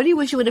parent. Like, what do you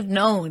wish you would have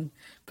known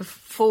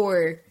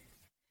before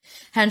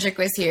Hendrik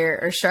was here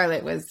or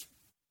Charlotte was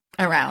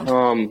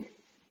around?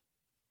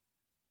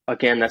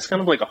 Again, that's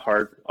kind of like a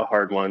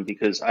hard one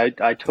because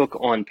I took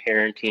on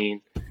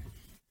parenting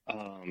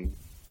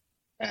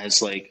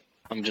as like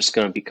I'm just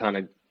going to be kind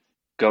of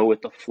go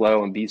with the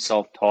flow and be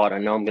self-taught. I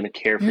know I'm going to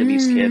care for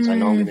these kids. I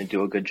know I'm going to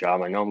do a good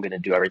job. I know I'm going to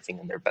do everything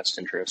in their best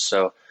interest.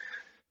 So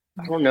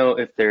I don't know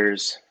if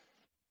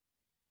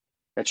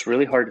that's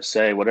really hard to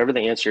say. Whatever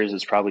the answer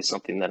is probably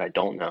something that I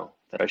don't know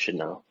that I should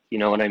know. You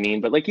know what I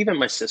mean? But like even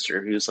my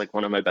sister, who's like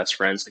one of my best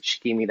friends, like she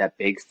gave me that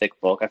big thick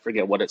book. I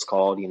forget what it's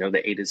called, you know,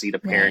 the A to Z to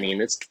parenting.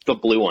 Right. It's the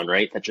blue one,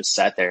 right? That just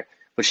sat there.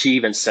 But she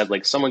even said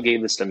like, someone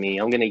gave this to me.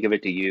 I'm going to give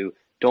it to you.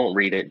 Don't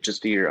read it.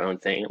 Just do your own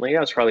thing. Like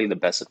that was probably the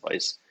best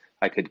advice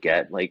I could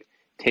get. Like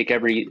take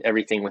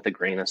everything with a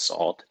grain of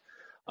salt.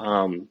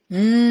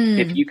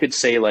 If you could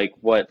say like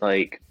what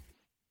kind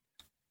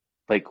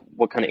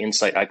of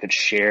insight I could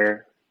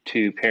share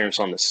to parents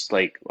on this,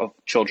 like of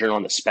children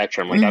on the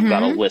spectrum, like I've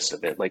got a list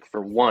of it. Like for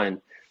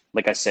one,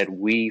 like I said,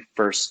 we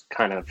first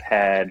kind of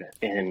had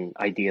an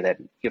idea that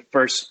if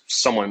first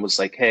someone was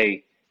like,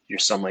 hey, your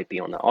son might be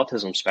on the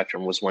autism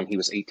spectrum was when he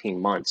was 18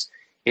 months.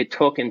 It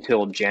took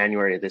until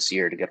January of this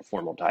year to get a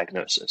formal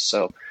diagnosis.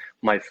 So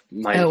my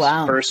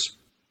first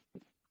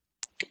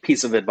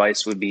piece of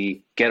advice would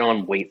be get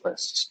on wait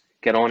lists.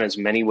 Get on as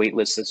many wait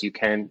lists as you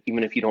can,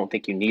 even if you don't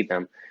think you need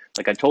them.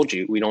 Like I told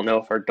you, we don't know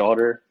if our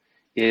daughter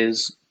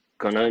is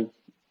going to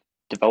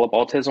develop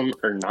autism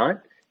or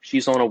not.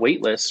 She's on a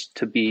wait list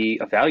to be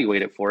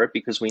evaluated for it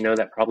because we know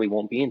that probably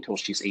won't be until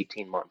she's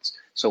 18 months.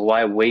 So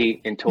why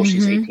wait until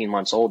she's 18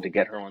 months old to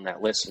get her on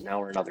that list? And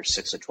now we're another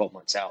 6 to 12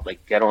 months out.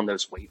 Like get on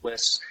those wait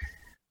lists.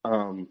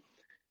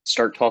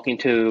 Start talking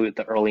to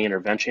the early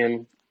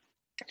intervention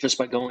just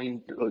by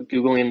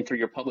Googling through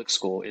your public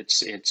school.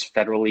 It's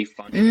federally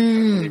funded and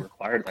federally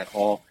required that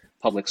all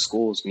public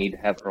schools need to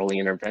have early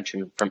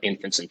intervention from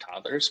infants and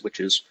toddlers, which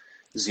is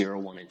 0,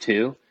 1, and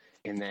 2.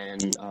 And then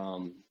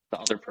the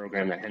other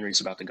program that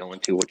Henry's about to go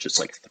into, which is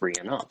like 3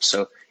 and up.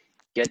 So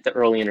get the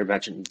early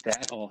intervention.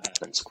 That all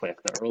happens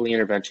quick. The early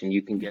intervention,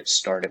 you can get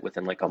started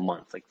within like a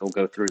month. Like they'll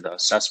go through the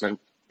assessment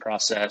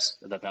process,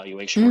 the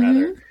evaluation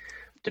rather,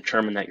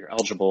 determine that you're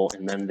eligible,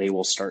 and then they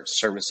will start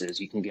services.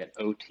 You can get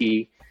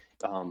OT,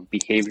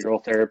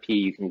 behavioral therapy,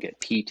 you can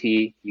get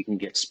PT, you can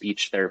get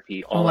speech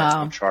therapy, all that's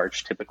no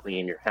charge typically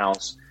in your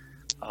house.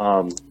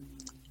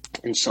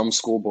 In some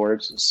school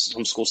boards,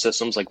 some school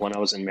systems, like when I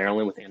was in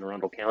Maryland with Anne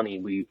Arundel County,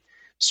 we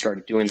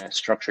started doing that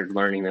structured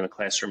learning in a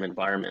classroom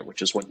environment,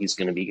 which is what he's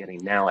going to be getting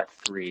now at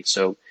 3.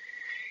 So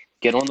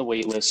get on the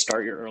wait list,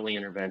 start your early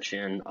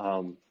intervention.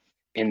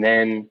 And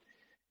then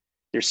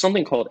there's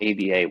something called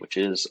ABA, which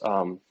is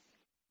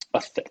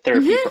a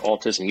therapy for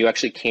autism. You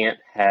actually can't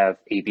have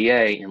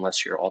ABA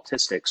unless you're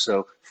autistic.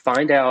 So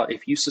find out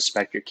if you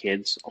suspect your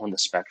kid's on the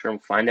spectrum,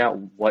 find out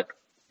what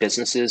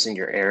businesses in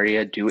your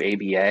area do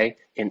ABA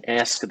and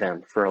ask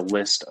them for a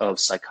list of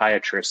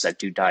psychiatrists that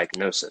do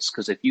diagnosis.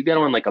 Because if you get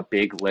on like a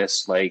big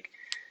list like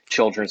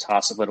Children's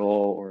Hospital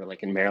or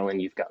like in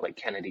Maryland, you've got like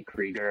Kennedy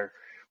Krieger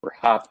or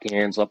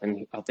Hopkins up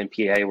in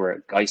PA, we're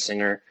at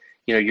Geisinger,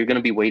 you know, you're going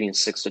to be waiting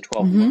 6 to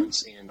 12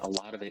 months, and a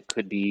lot of it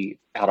could be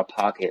out of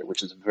pocket,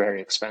 which is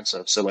very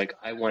expensive. So like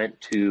I went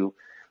to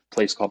a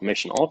place called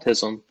Mission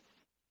Autism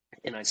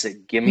and I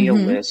said, give me a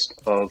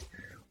list of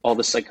all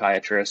the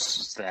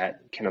psychiatrists that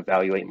can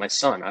evaluate my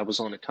son. I was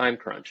on a time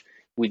crunch.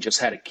 we just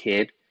had a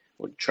kid,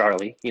 well,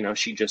 Charlie,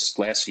 she just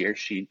last year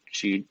she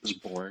was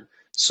born.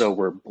 So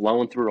we're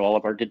blowing through all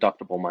of our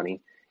deductible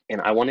money. And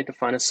I wanted to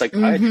find a Mm-hmm.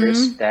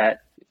 psychiatrist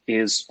that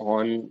is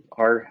on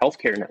our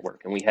healthcare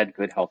network, and we had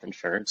good health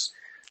insurance.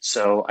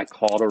 So I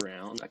called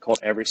around, I called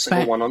every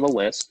single Right. one on the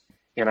list,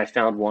 and I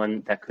found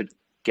one that could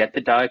get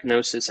the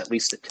diagnosis, at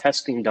least the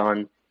testing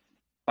done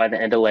by the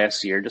end of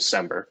last year,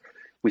 December.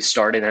 We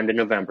started end of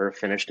November,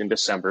 finished in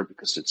December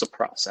because it's a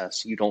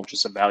process. You don't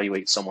just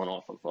evaluate someone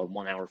off of a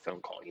 1 hour phone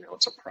call.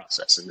 It's a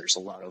process, and there's a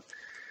lot of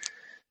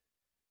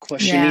Yeah.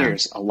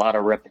 questionnaires, a lot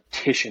of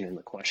repetition in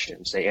the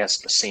questions. They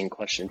ask the same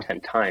question 10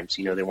 times.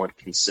 They want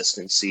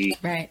consistency.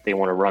 Right. They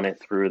want to run it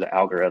through the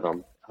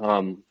algorithm.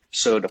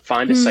 So to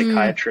find a Hmm.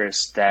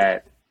 psychiatrist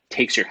that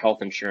takes your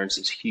health insurance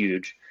is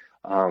huge.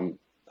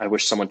 I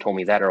wish someone told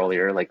me that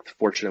earlier. Like,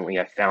 fortunately,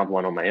 I found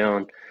one on my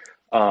own.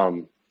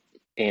 Um,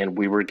 and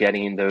we were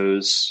getting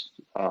those,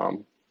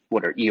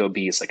 what are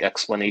EOBs, like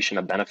explanation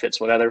of benefits,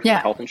 whatever, from the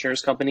Yeah. health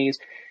insurance companies.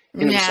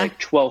 And it was Yeah. like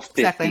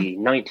 1250, Exactly.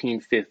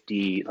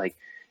 1950. Like,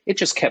 it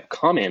just kept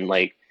coming.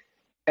 Like,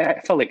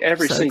 I felt like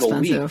every So single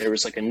week expensive. there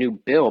was like a new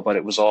bill, but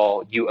it was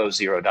all you owe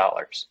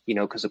 $0,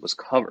 because it was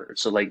covered.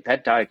 So like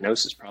that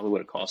diagnosis probably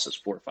would have cost us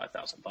 4 or 5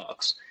 thousand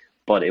bucks,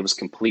 but it was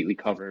completely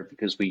covered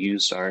because we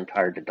used our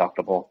entire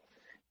deductible,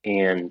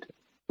 and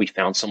we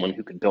found someone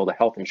who could bill the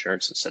health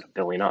insurance instead of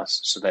billing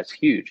us. So that's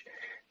huge.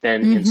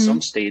 Then in Mm-hmm.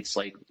 some states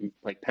like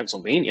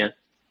Pennsylvania,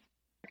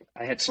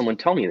 I had someone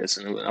tell me this,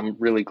 and I'm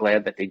really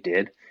glad that they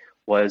did,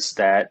 was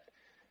that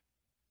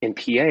in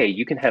PA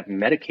you can have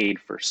Medicaid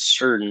for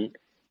certain.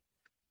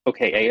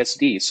 Okay,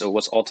 ASD. So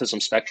what's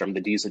autism spectrum?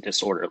 The D is a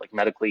disorder. Like,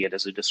 medically, it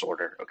is a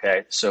disorder.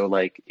 Okay. So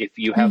like if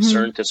you have Mm-hmm.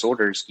 certain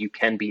disorders, you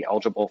can be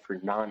eligible for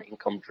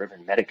non-income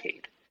driven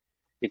Medicaid.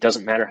 It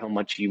doesn't matter how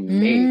much you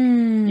make.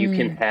 You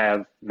can Mm.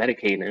 have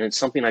Medicaid. And it's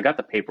something I got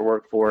the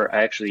paperwork for.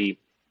 I actually,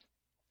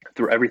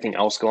 through everything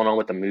else going on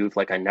with the move,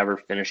 like I never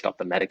finished up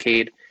the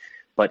Medicaid,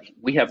 but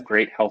we have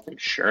great health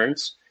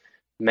insurance.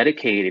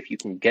 Medicaid, if you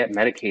can get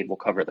Medicaid, will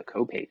cover the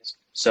copays.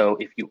 So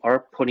if you are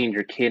putting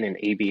your kid in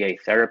ABA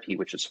therapy,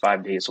 which is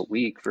 5 days a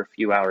week for a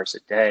few hours a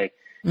day,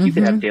 you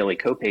could have Mm-hmm. daily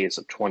copays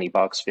of $20,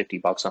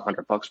 $50,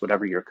 $100,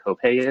 whatever your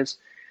copay is.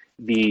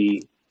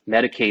 The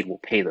Medicaid will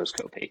pay those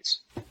copays.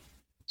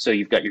 So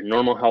you've got your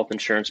normal health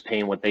insurance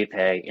paying what they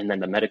pay, and then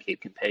the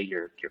Medicaid can pay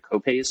your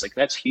copays. Like,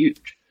 that's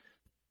huge.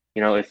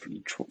 If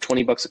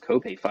 $20 a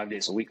copay 5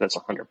 days a week, that's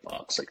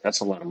 $100. Like, that's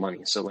a lot of money.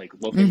 So like,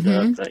 look into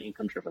Mm-hmm. the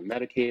income driven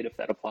Medicaid if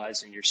that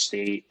applies in your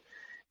state.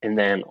 And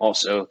then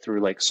also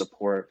through like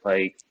support,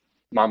 like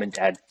mom and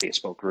dad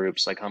Facebook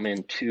groups. Like, I'm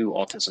in 2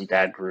 autism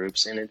dad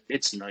groups, and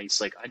it's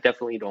nice. Like, I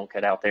definitely don't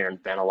get out there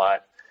and vent a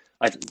lot.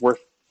 We're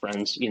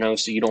friends,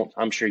 so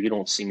I'm sure you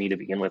don't see me to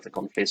begin with, like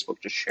on Facebook,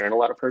 just sharing a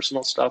lot of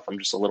personal stuff. I'm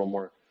just a little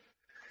more,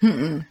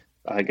 Mm-mm.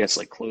 I guess,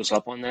 like close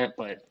up on that.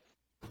 But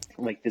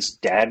like this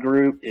dad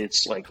group,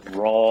 it's like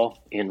raw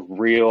and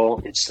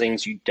real. It's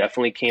things you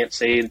definitely can't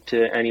say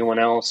to anyone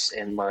else.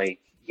 And like,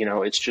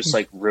 it's just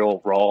like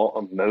real raw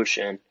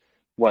emotion,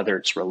 whether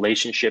it's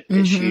relationship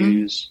Mm-hmm.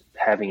 issues,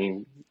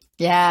 having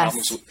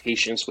problems Yes. with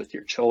patience with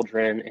your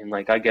children. And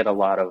like, I get a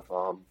lot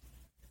of,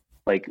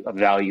 like a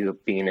value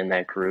of being in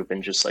that group,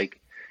 and just like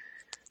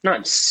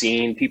not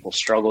seeing people's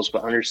struggles,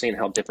 but understanding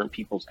how different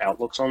people's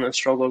outlooks on those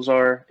struggles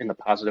are, and the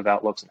positive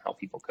outlooks, and how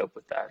people cope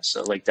with that.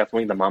 So like,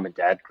 definitely the mom and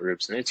dad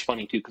groups. And it's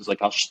funny too, because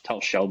like I'll tell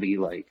Shelby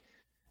like,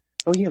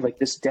 oh yeah, like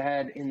this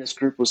dad in this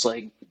group was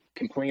like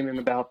complaining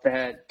about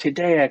that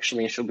today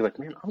actually, and she'll be like,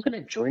 man, I'm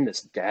gonna join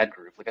this dad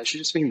group. Like, I should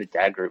just be in the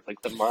dad group.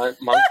 Like, the mom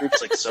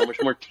group's like so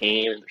much more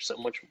tame, and they're so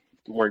much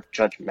more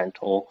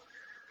judgmental.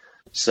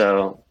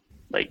 So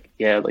like,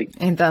 yeah, like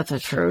Ain't that the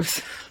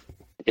truth?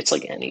 it's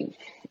like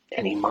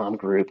any mom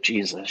group.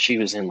 Jesus, she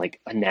was in like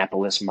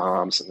Annapolis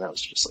Moms, and that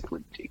was just like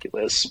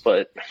ridiculous.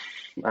 But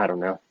I don't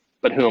know.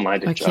 But who am I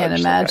to I can't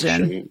judge? Like, I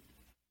imagine.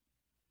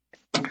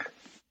 shouldn't.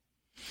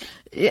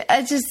 Yeah,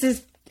 I just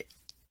is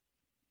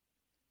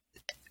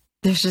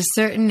there's just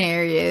certain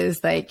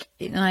areas like,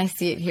 and I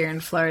see it here in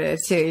Florida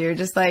too. You're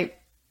just like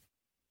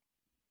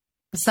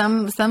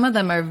some of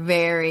them are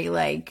very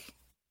like,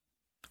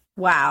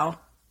 wow,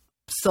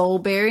 soul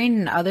bearing,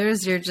 and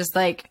others you're just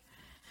like,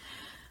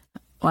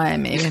 why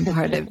am I even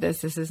part of this?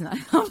 This is not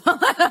helpful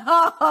at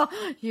all.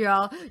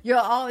 You're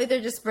all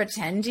either just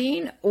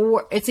pretending,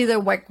 or it's either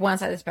like one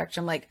side of the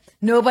spectrum, like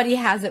nobody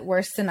has it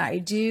worse than I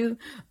do,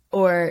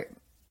 or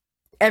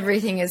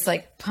everything is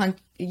like punk,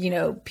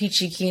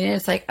 peachy keen.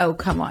 It's like, oh,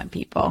 come on,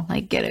 people,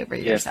 like get over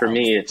Yeah, for yourselves.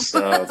 me, it's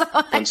That's all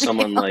I when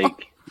someone feel.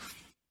 like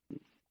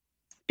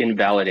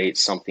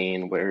invalidates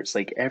something where it's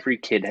like every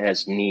kid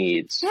has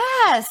needs.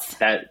 Yes,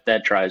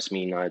 That drives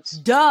me nuts.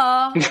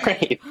 duh.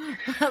 Right.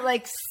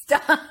 Like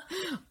stop. Yeah,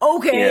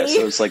 Okay.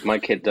 so it's like my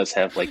kid does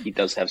have like he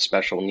does have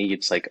special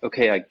needs. Like,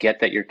 okay, I get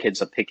that your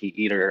kid's a picky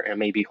eater and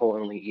maybe he'll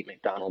only eat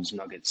McDonald's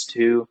nuggets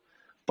too,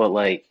 but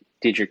like,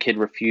 did your kid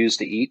refuse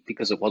to eat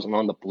because it wasn't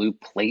on the blue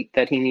plate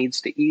that he needs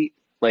to eat?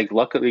 Like,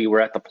 luckily we're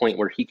at the point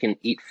where he can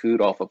eat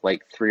food off of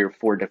like 3 or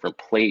 4 different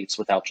plates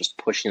without just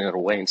pushing it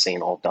away and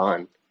saying all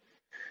done,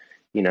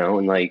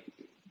 and like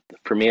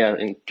for me,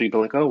 and people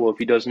are like, oh, well, if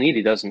he doesn't eat,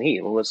 he doesn't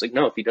eat. Well, it's like,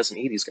 no, if he doesn't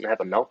eat, he's going to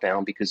have a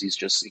meltdown because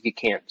he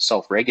can't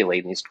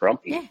self-regulate and he's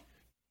grumpy. Yeah.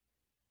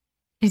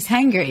 He's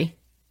hangry.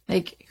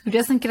 Like, who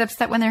doesn't get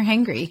upset when they're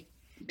hangry?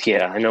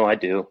 Yeah, I know I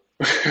do.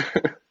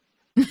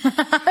 Yeah,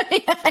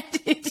 I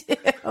do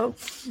too.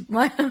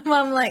 My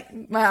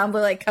mom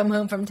will like come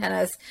home from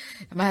tennis,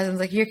 and my husband's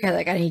like, "You're kind of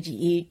like, I need you to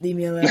eat. Leave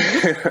me alone."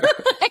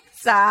 Like,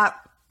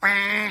 stop.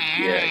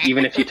 Yeah,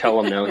 even if you tell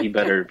him no, he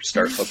better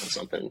start cooking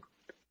something.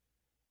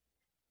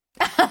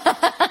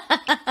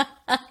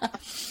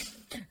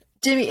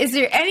 Jimmy, is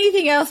there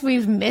anything else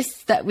we've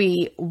missed that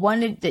you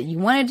wanted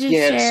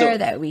to share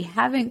that we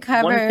haven't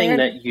covered? One thing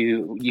that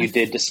you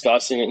did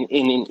discuss in an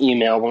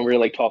email when we were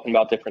like talking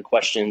about different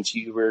questions,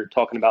 you were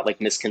talking about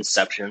like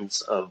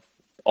misconceptions of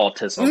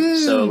autism.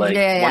 So like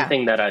one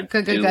thing that I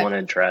do want to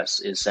address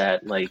is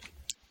that, like,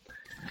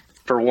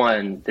 for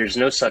one, there's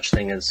no such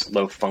thing as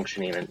low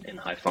functioning and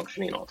high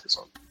functioning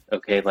autism.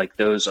 Okay, like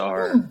those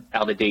are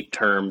out of date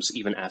terms.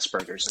 Even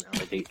Asperger's an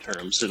out of date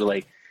term. So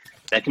like,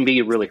 that can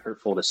be really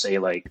hurtful to say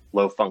like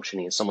low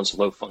functioning, someone's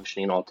low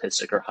functioning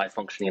autistic or high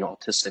functioning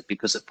autistic,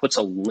 because it puts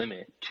a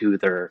limit to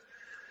their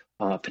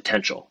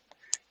potential.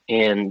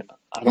 And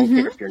I don't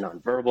care if you're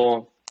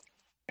nonverbal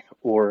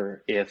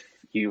or if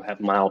you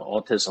have mild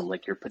autism,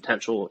 like your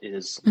potential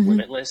is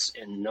limitless,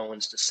 and no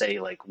one's to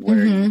say like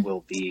where you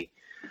will be.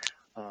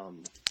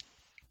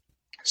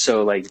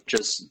 So like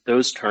just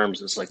those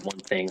terms is like one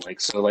thing.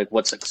 Like, so like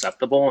what's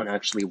acceptable and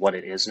actually what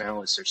it is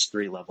now is there's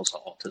 3 levels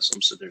of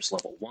autism. So there's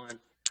level 1,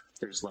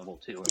 there's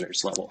level 2, and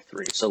there's level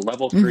 3. So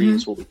level 3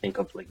 is what we think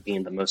of like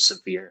being the most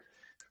severe,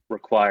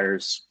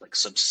 requires like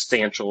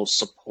substantial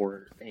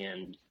support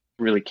and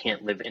really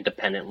can't live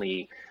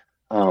independently.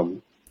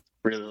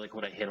 Really like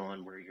what I hit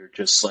on, where you're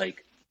just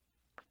like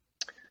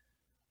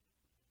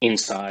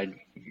inside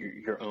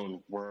your own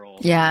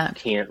world. Yeah. You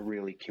can't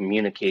really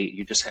communicate.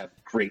 You just have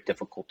great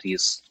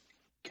difficulties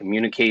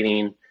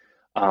communicating,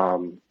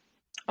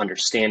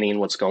 understanding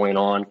what's going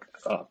on,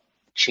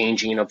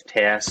 changing of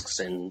tasks,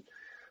 and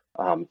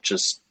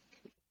just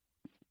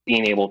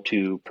being able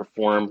to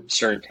perform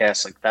certain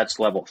tasks. Like that's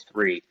level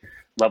 3.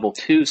 Level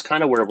 2 is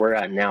kind of where we're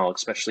at now,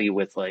 especially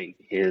with like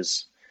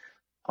his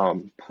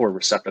poor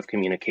receptive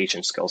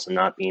communication skills and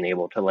not being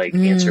able to like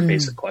answer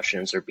basic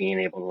questions, or being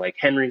able to like,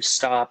 Henry,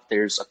 stop,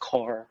 there's a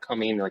car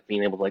coming, like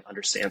being able to like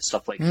understand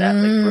stuff like that.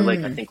 Like we're like,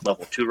 I think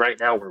level 2 right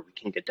now, where we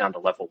can get down to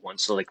level 1.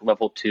 So like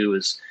level 2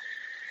 is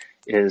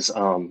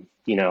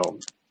you know,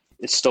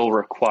 it still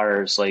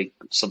requires like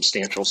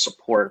substantial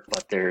support,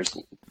 but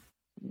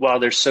while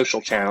there's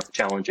social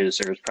challenges,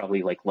 there's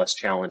probably like less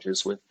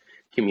challenges with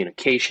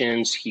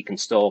communications. He can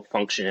still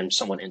function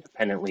somewhat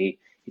independently.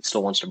 He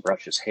still wants to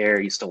brush his hair.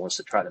 He still wants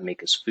to try to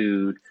make his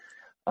food,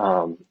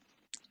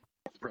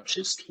 brush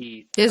his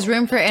teeth. There's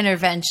room for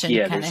intervention,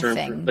 kind of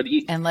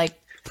thing, and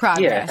like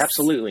progress. Yeah,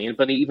 absolutely.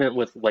 But even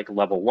with like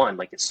level 1,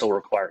 like it still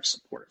requires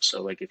support.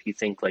 So like if you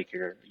think like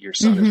your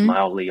son is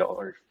mildly,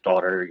 or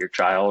daughter, or your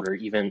child, or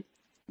even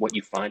what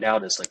you find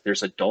out is like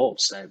there's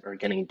adults that are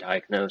getting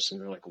diagnosed and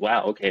they're like,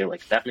 wow, okay,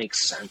 like that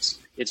makes sense.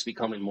 It's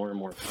becoming more and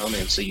more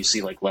common. So you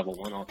see like level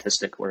 1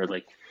 autistic, where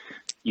like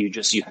you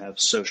have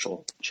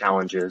social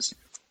challenges.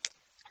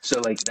 So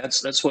like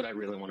that's what I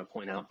really want to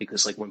point out,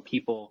 because like when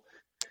people,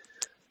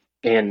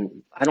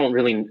 and I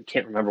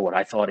can't remember what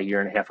I thought a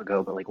year and a half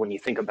ago, but like when you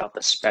think about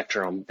the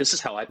spectrum, this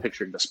is how I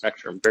pictured the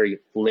spectrum: very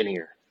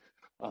linear.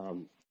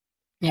 Little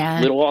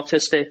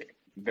autistic,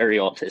 very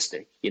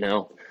autistic, you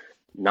know,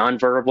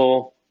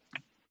 nonverbal,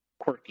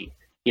 quirky,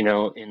 you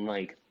know, and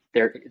like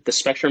the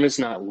spectrum is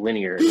not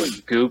linear.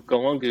 Like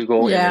go on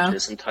Google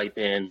Images and type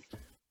in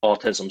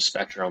autism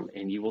spectrum,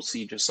 and you will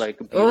see just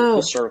like a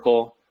beautiful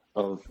circle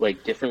of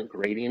like different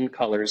gradient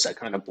colors that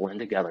kind of blend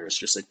together. It's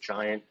just a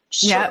giant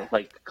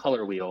like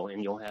color wheel,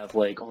 and you'll have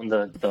like on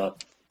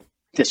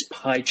this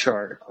pie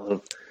chart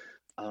of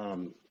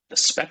the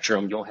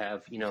spectrum, you'll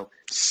have, you know,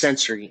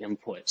 sensory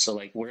input. So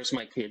like, where's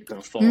my kid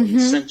going to fall in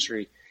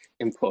sensory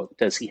input?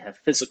 Does he have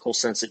physical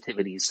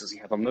sensitivities? Does he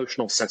have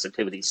emotional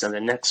sensitivities? And the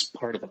next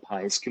part of the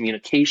pie is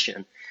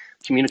communication.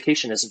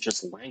 Communication isn't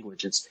just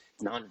language, it's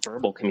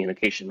nonverbal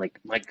communication. Like,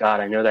 my God,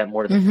 I know that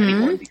more than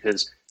anyone,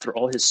 because through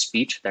all his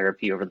speech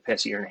therapy over the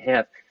past year and a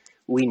half,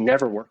 we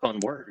never work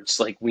on words.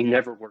 Like, we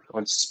never work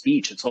on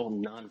speech. It's all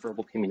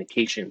nonverbal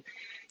communication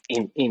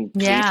and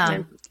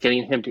engagement,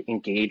 getting him to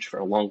engage for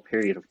a long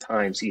period of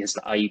time. So he has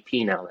the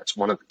IEP now. That's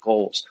one of the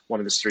goals, one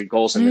of his 3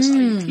 goals in this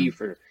IEP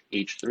for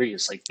age 3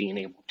 is like being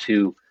able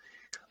to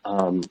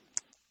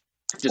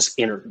just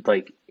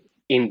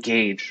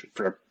engage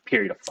for a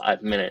period of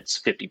 5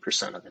 minutes,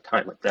 50% of the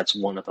time. Like, that's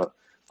one of the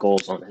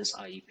goals on his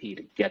IEP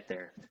to get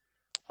there.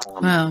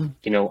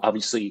 You know,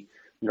 obviously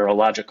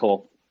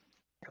neurological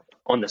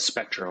on the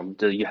spectrum.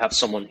 Do you have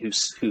someone who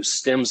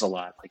stims a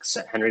lot? Like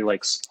Henry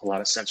likes a lot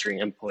of sensory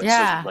input.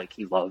 So like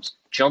he loves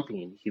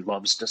jumping. He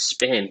loves to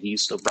spin. He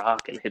used to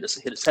rock and hit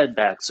his head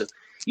back. So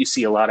you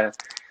see a lot of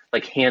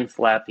like hand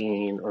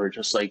flapping or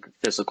just like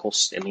physical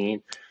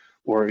stimming.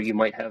 Or you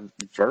might have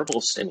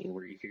verbal stimming,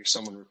 where you hear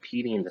someone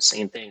repeating the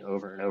same thing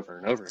over and over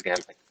and over again.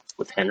 Like,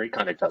 with Henry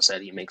kind of does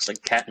that. He makes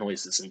like cat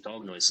noises and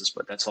dog noises,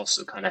 but that's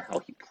also kind of how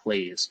he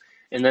plays.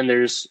 And then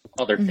there's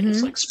other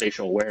things like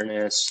spatial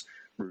awareness,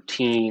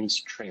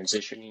 routines,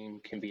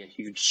 transitioning can be a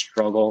huge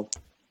struggle.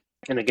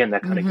 And again,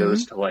 that kind of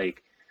goes to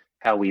like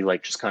how we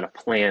like just kind of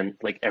plan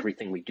like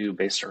everything we do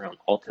based around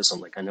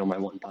autism. Like I know my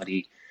one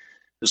buddy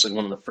was like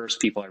one of the first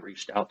people I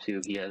reached out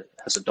to.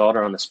 Has a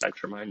daughter on the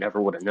spectrum. I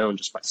never would have known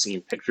just by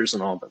seeing pictures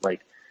and all, but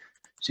like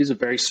she's a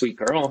very sweet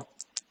girl.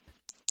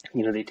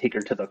 You know, they take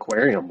her to the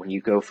aquarium when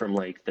you go from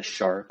like the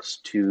sharks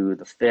to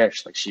the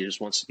fish. Like she just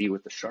wants to be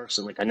with the sharks.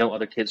 And like I know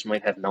other kids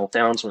might have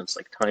meltdowns when it's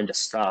like time to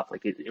stop.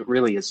 Like it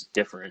really is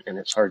different and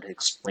it's hard to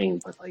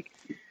explain, but like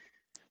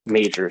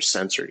major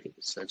sensory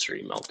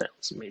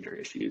meltdowns, major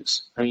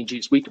issues. I mean,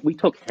 geez, we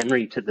took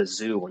Henry to the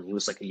zoo when he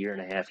was like a year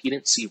and a half. He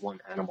didn't see one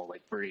animal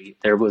like breathe.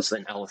 There was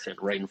an elephant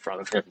right in front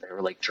of him. There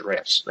were like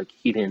giraffes. Like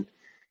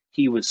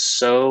he was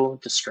so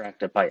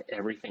distracted by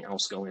everything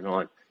else going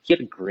on. He had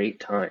a great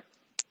time.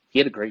 He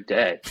had a great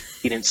day.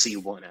 He didn't see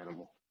one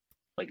animal.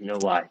 Like, no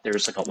lie. There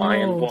was like a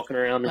lion walking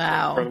around in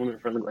front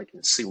of him, like, he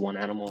didn't see one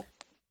animal.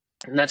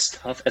 And that's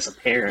tough as a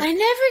parent. I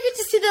never get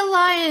to see the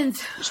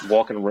lions. Just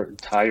walking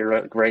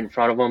tiger right in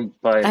front of him.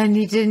 And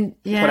he didn't,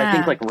 yeah. But I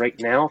think, like, right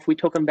now, if we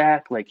took him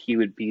back, like, he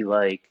would be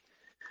like,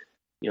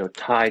 you know,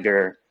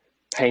 tiger,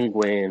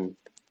 penguin,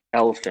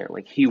 elephant.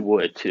 Like, he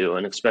would, too.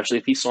 And especially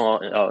if he saw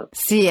an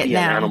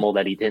animal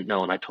that he didn't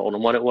know and I told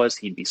him what it was,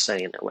 he'd be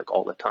saying it, like,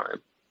 all the time.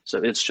 So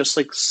it's just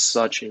like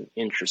such an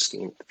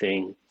interesting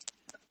thing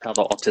how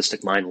the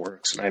autistic mind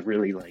works. And I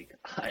really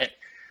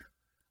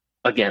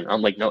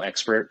I'm like no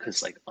expert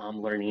because like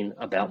I'm learning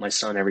about my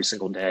son every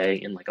single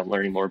day and like I'm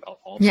learning more about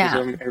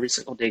autism every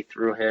single day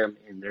through him.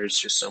 And there's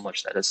just so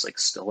much that is like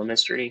still a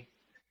mystery.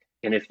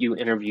 And if you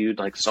interviewed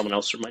like someone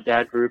else from my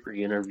dad group or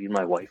you interviewed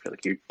my wife,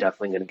 like you're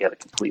definitely going to get a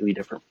completely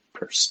different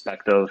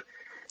perspective.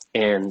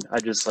 And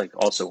I just like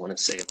also want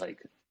to say like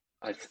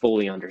I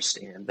fully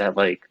understand that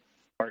like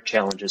our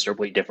challenges are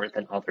way different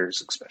than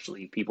others,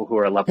 especially people who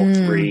are level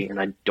 3. And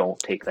I don't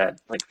take that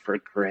like for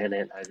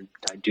granted.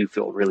 I do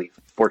feel really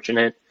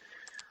fortunate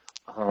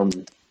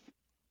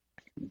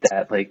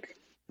that like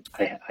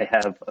I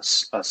have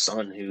a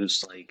son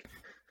who's like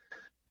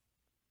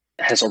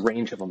has a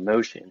range of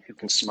emotion, who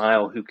can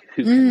smile, who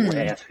can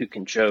laugh, who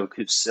can joke,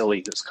 who's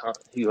silly,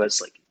 who has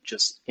like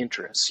just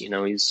interests. You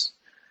know, he's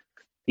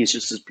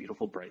just this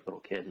beautiful, bright little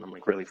kid, and I'm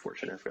like really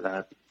fortunate for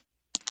that.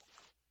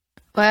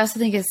 Well, I also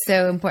think it's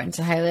so important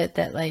to highlight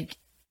that, like,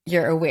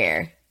 you're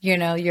aware,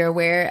 you're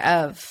aware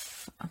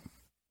of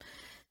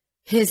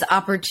his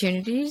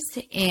opportunities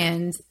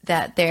and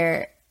that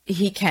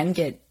he can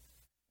get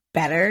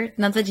better.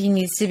 Not that he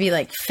needs to be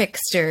like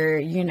fixed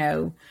or,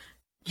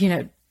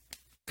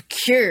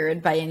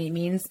 cured by any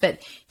means,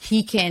 but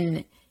he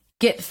can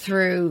get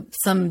through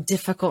some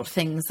difficult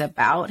things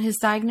about his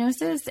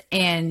diagnosis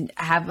and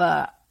have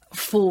a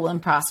full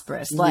and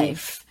prosperous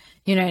life.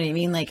 You know what I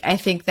mean? Like, I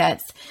think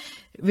that's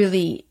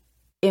really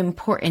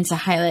important to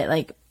highlight.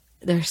 Like,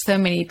 there's so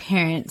many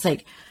parents,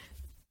 like,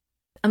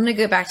 I'm going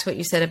to go back to what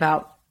you said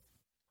about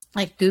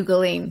like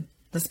Googling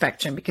the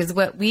spectrum, because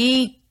what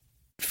we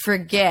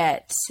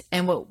forget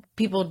and what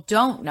people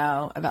don't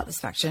know about the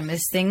spectrum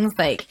is things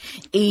like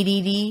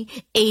ADD,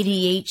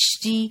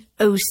 ADHD,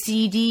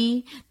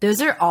 OCD.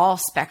 Those are all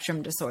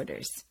spectrum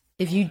disorders.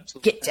 If you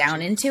get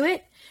down into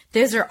it,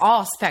 those are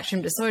all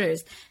spectrum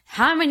disorders.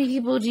 How many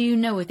people do you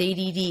know with ADD,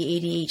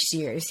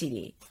 ADHD, or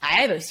OCD?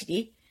 I have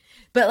OCD,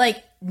 but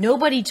like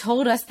nobody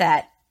told us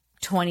that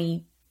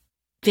 15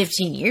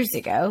 years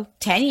ago,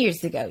 10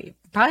 years ago,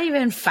 probably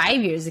even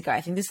 5 years ago.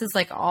 I think this is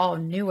like all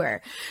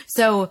newer.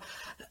 So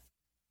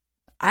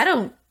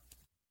I'm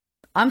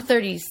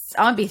 30,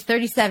 I'll be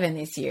 37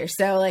 this year.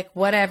 So like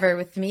whatever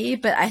with me,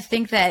 but I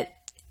think that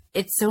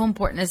it's so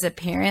important as a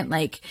parent.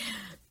 Like,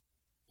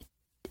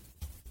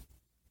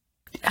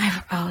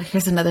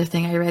 here's another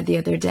thing I read the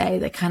other day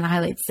that kind of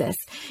highlights this.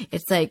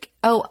 It's like,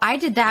 oh, I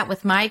did that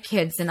with my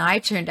kids and I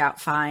turned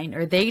out fine,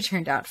 or they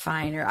turned out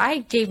fine, or I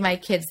gave my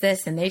kids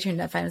this and they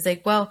turned out fine. It's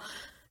like, well,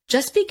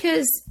 just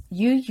because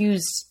you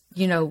use,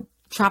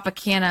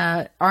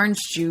 Tropicana orange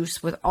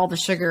juice with all the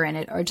sugar in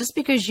it, or just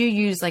because you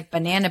use like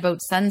Banana Boat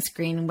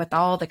sunscreen with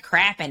all the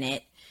crap in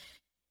it,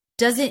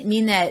 doesn't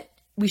mean that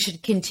we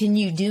should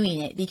continue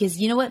doing it. Because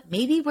you know what?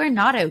 Maybe we're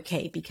not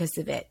okay because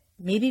of it.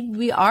 Maybe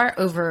we are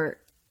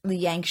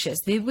overly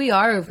anxious. Maybe we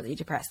are overly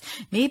depressed.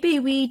 Maybe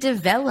we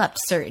developed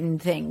certain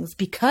things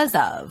because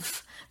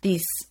of the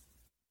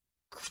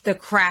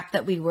crap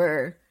that we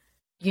were,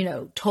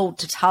 told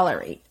to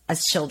tolerate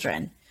as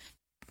children.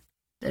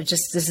 This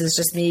is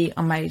just me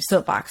on my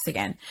soapbox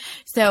again.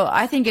 So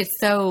I think it's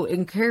so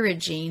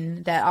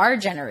encouraging that our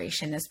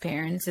generation as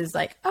parents is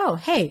like, oh,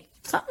 hey,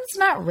 something's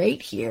not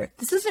right here.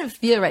 This doesn't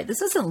feel right. This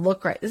doesn't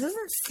look right. This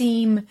doesn't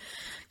seem,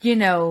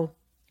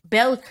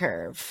 bell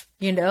curve,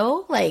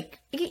 like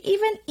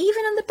even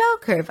in the bell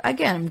curve,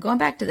 again, I'm going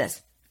back to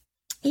this,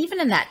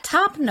 even in that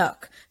top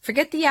nook,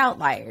 forget the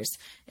outliers,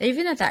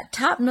 even at that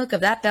top nook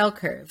of that bell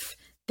curve,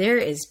 there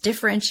is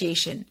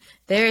differentiation.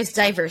 There is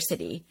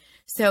diversity.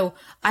 So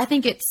I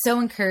think it's so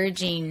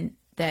encouraging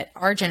that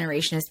our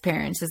generation as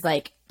parents is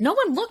like, no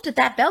one looked at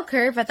that bell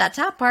curve at that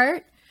top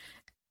part,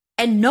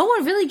 and no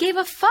one really gave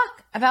a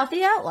fuck about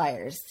the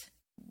outliers.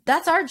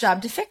 That's our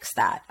job to fix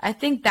that. I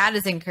think that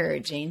is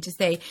encouraging to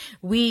say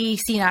we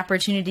see an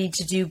opportunity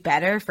to do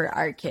better for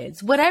our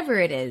kids, whatever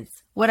it is,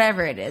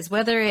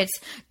 whether it's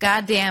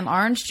goddamn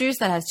orange juice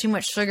that has too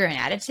much sugar and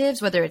additives,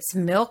 whether it's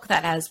milk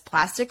that has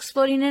plastics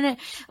floating in it,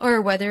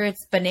 or whether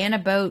it's banana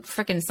boat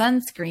freaking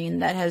sunscreen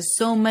that has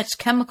so much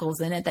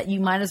chemicals in it that you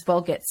might as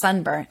well get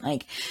sunburnt.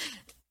 Like,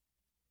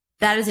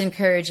 that is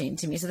encouraging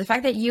to me. So the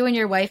fact that you and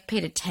your wife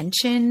paid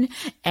attention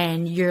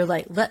and you're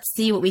like, let's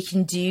see what we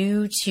can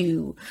do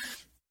to,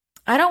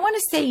 I don't want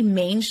to say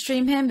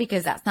mainstream him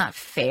because that's not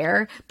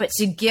fair, but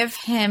to give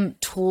him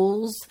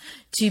tools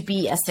to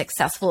be as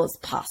successful as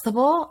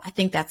possible. I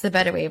think that's a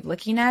better way of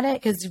looking at it,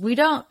 because we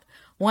don't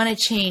want to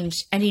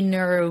change any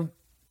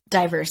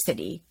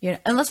neurodiversity,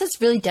 unless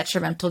it's really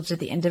detrimental to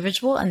the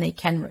individual and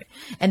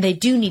they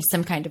do need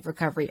some kind of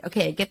recovery.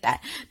 Okay, I get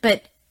that.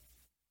 But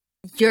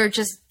you're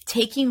just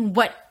taking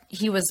what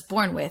he was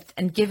born with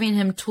and giving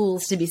him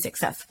tools to be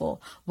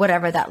successful,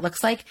 whatever that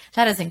looks like.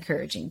 That is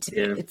encouraging to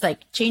me. It's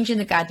like changing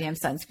the goddamn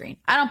sunscreen.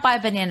 I don't buy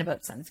banana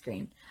boat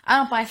sunscreen. I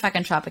don't buy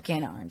fucking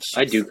Tropicana orange juice.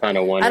 I do kind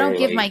of wonder. I don't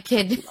give my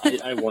kid.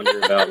 I wonder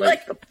about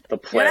like the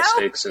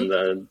plastics and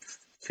the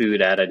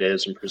food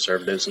additives and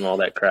preservatives and all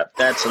that crap.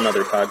 That's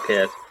another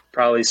podcast.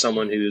 Probably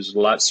someone who's a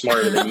lot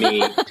smarter than me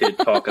to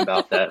talk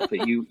about that.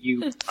 But you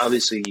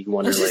obviously you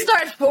wonder. I'll just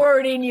start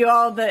forwarding you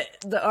all the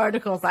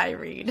articles I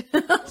read.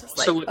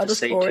 So what to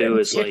say too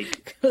is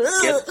like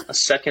get a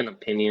second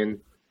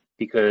opinion,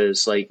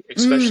 because like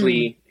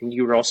especially and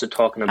you were also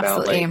talking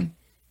about like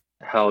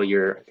how I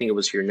think it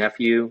was your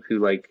nephew who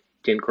like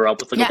didn't grow up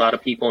with like a lot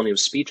of people and he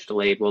was speech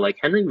delayed. Well, like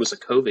Henry was a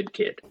COVID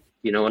kid.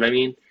 You know what I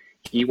mean?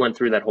 He went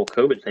through that whole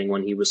COVID thing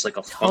when he was like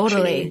a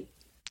functioning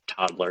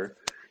toddler.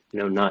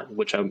 Not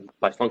which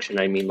by function,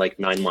 I mean like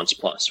 9 months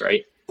plus,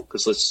 right?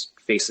 Because let's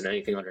face it,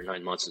 anything under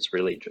 9 months is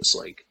really just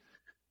like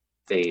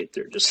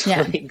they're just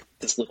like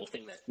this little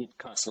thing that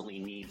constantly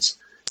needs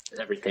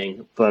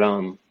everything. But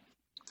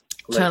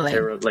like,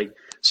 there were like,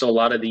 so a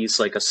lot of these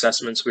like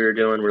assessments we were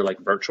doing were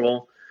like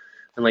virtual,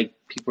 and like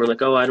people were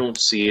like, oh, I don't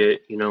see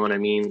it. You know what I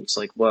mean? It's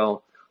like,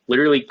 well,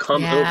 literally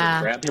come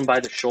over, grab him by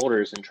the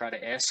shoulders and try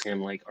to ask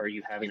him, like, are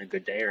you having a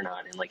good day or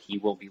not? And like, he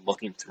will be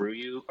looking through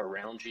you,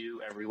 around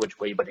you, every which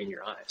way but in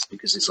your eyes,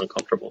 because he's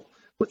uncomfortable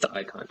with the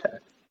eye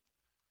contact.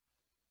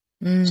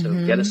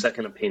 So get a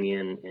second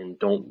opinion and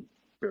don't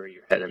bury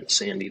your head in the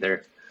sand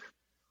either.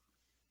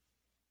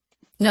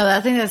 No, I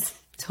think that's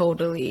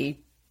totally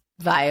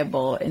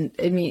viable. And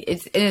I mean,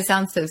 it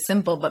sounds so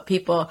simple, but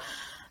my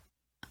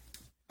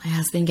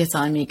husband gets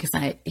on me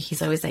because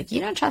he's always like,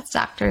 you don't trust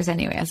doctors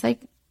anyway. I was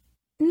like,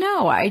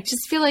 no, I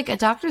just feel like a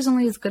doctor's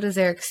only as good as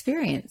their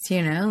experience,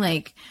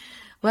 like,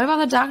 what about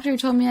the doctor who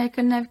told me I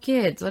couldn't have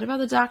kids? What about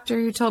the doctor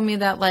who told me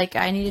that like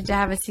I needed to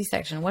have a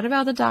C-section? What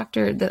about the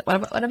doctor that,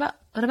 what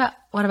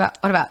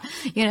about,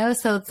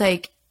 so it's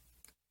like,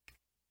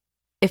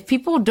 if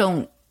people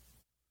don't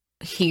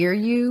hear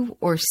you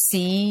or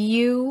see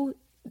you,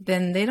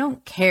 then they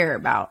don't care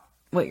about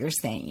what you're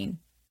saying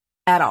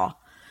at all.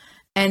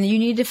 And you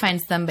need to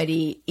find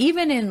somebody,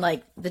 even in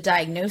like the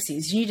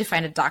diagnoses, you need to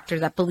find a doctor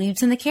that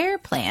believes in the care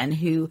plan,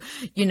 who,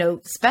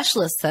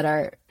 specialists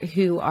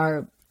who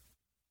are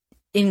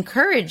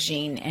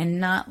encouraging and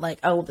not like,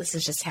 oh, this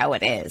is just how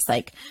it is.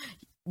 Like,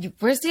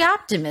 where's the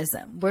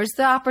optimism? Where's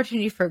the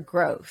opportunity for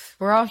growth?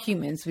 We're all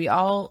humans. We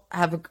all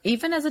have,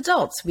 even as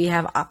adults, we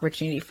have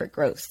opportunity for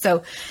growth.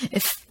 So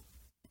if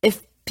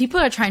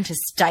people are trying to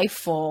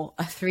stifle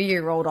a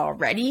 3-year-old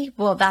already,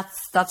 well,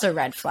 that's a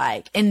red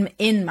flag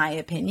in my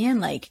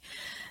opinion, like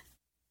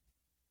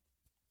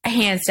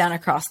hands down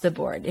across the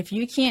board. If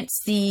you can't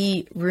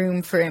see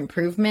room for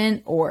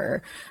improvement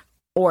or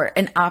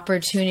an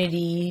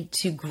opportunity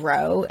to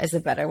grow, as a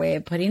better way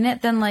of putting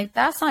it, then like,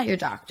 that's not your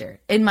doctor,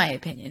 in my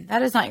opinion.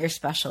 That is not your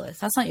specialist.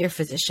 That's not your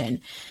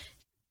physician.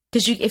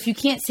 Because if you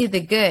can't see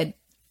the good,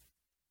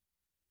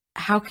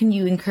 how can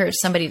you encourage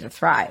somebody to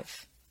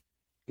thrive?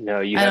 No,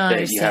 you have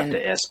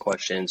to ask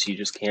questions. You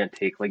just can't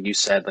take, like you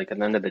said, like at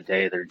the end of the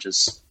day, they're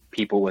just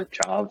people with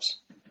jobs,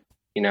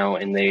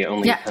 and they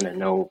only kind of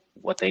know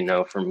what they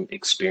know from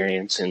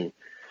experience and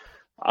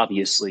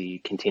obviously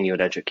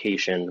continued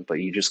education, but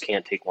you just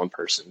can't take one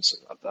person's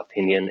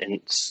opinion. And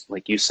it's,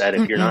 like you said,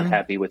 if you're not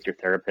happy with your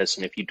therapist,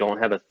 and if you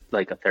don't have a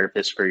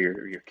therapist for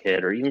your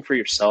kid or even for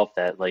yourself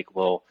that like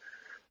will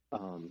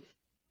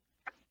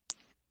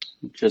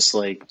just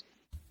like,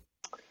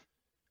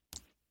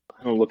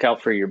 look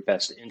out for your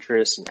best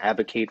interests and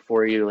advocate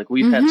for you. Like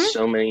we've had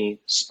so many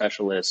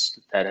specialists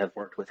that have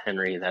worked with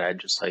Henry that I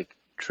just like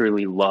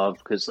truly love,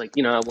 because like,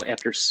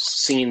 after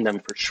seeing them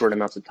for short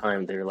amounts of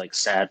time, they're like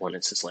sad when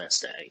it's his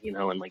last day,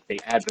 and like they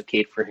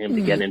advocate for him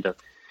to get into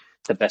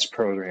the best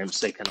programs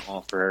they can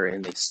offer,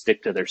 and they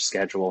stick to their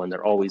schedule, and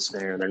they're always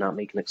there, and they're not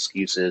making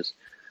excuses.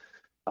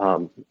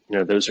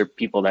 Those are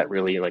people that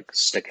really like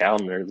stick out,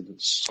 and they're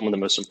some of the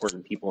most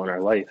important people in our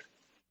life.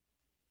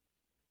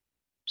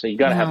 So you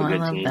got to have a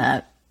good team.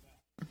 That.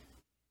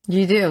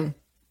 You do.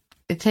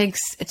 it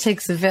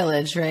takes a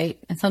village, right?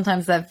 And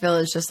sometimes that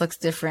village just looks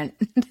different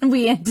than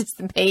we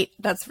anticipate.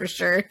 That's for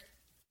sure.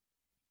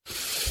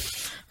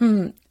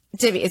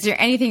 Jimmy, is there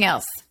anything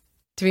else?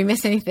 Did we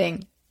miss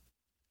anything?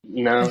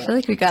 No, I feel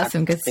like we got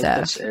some good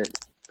stuff. That's it.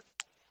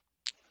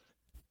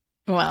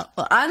 Well,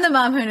 I'm the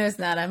mom who knows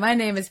nada. My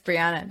name is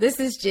Brianna. This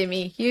is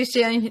Jimmy. He was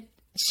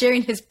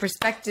sharing his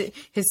perspective,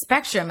 his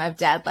spectrum of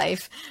dad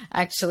life.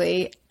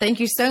 Actually, thank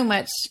you so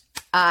much.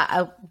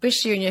 I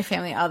wish you and your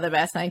family all the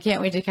best, and I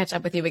can't wait to catch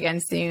up with you again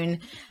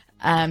soon.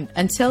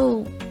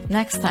 Until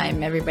next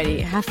time, everybody,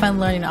 have fun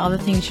learning all the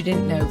things you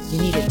didn't know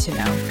you needed to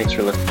know. Thanks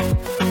for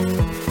listening.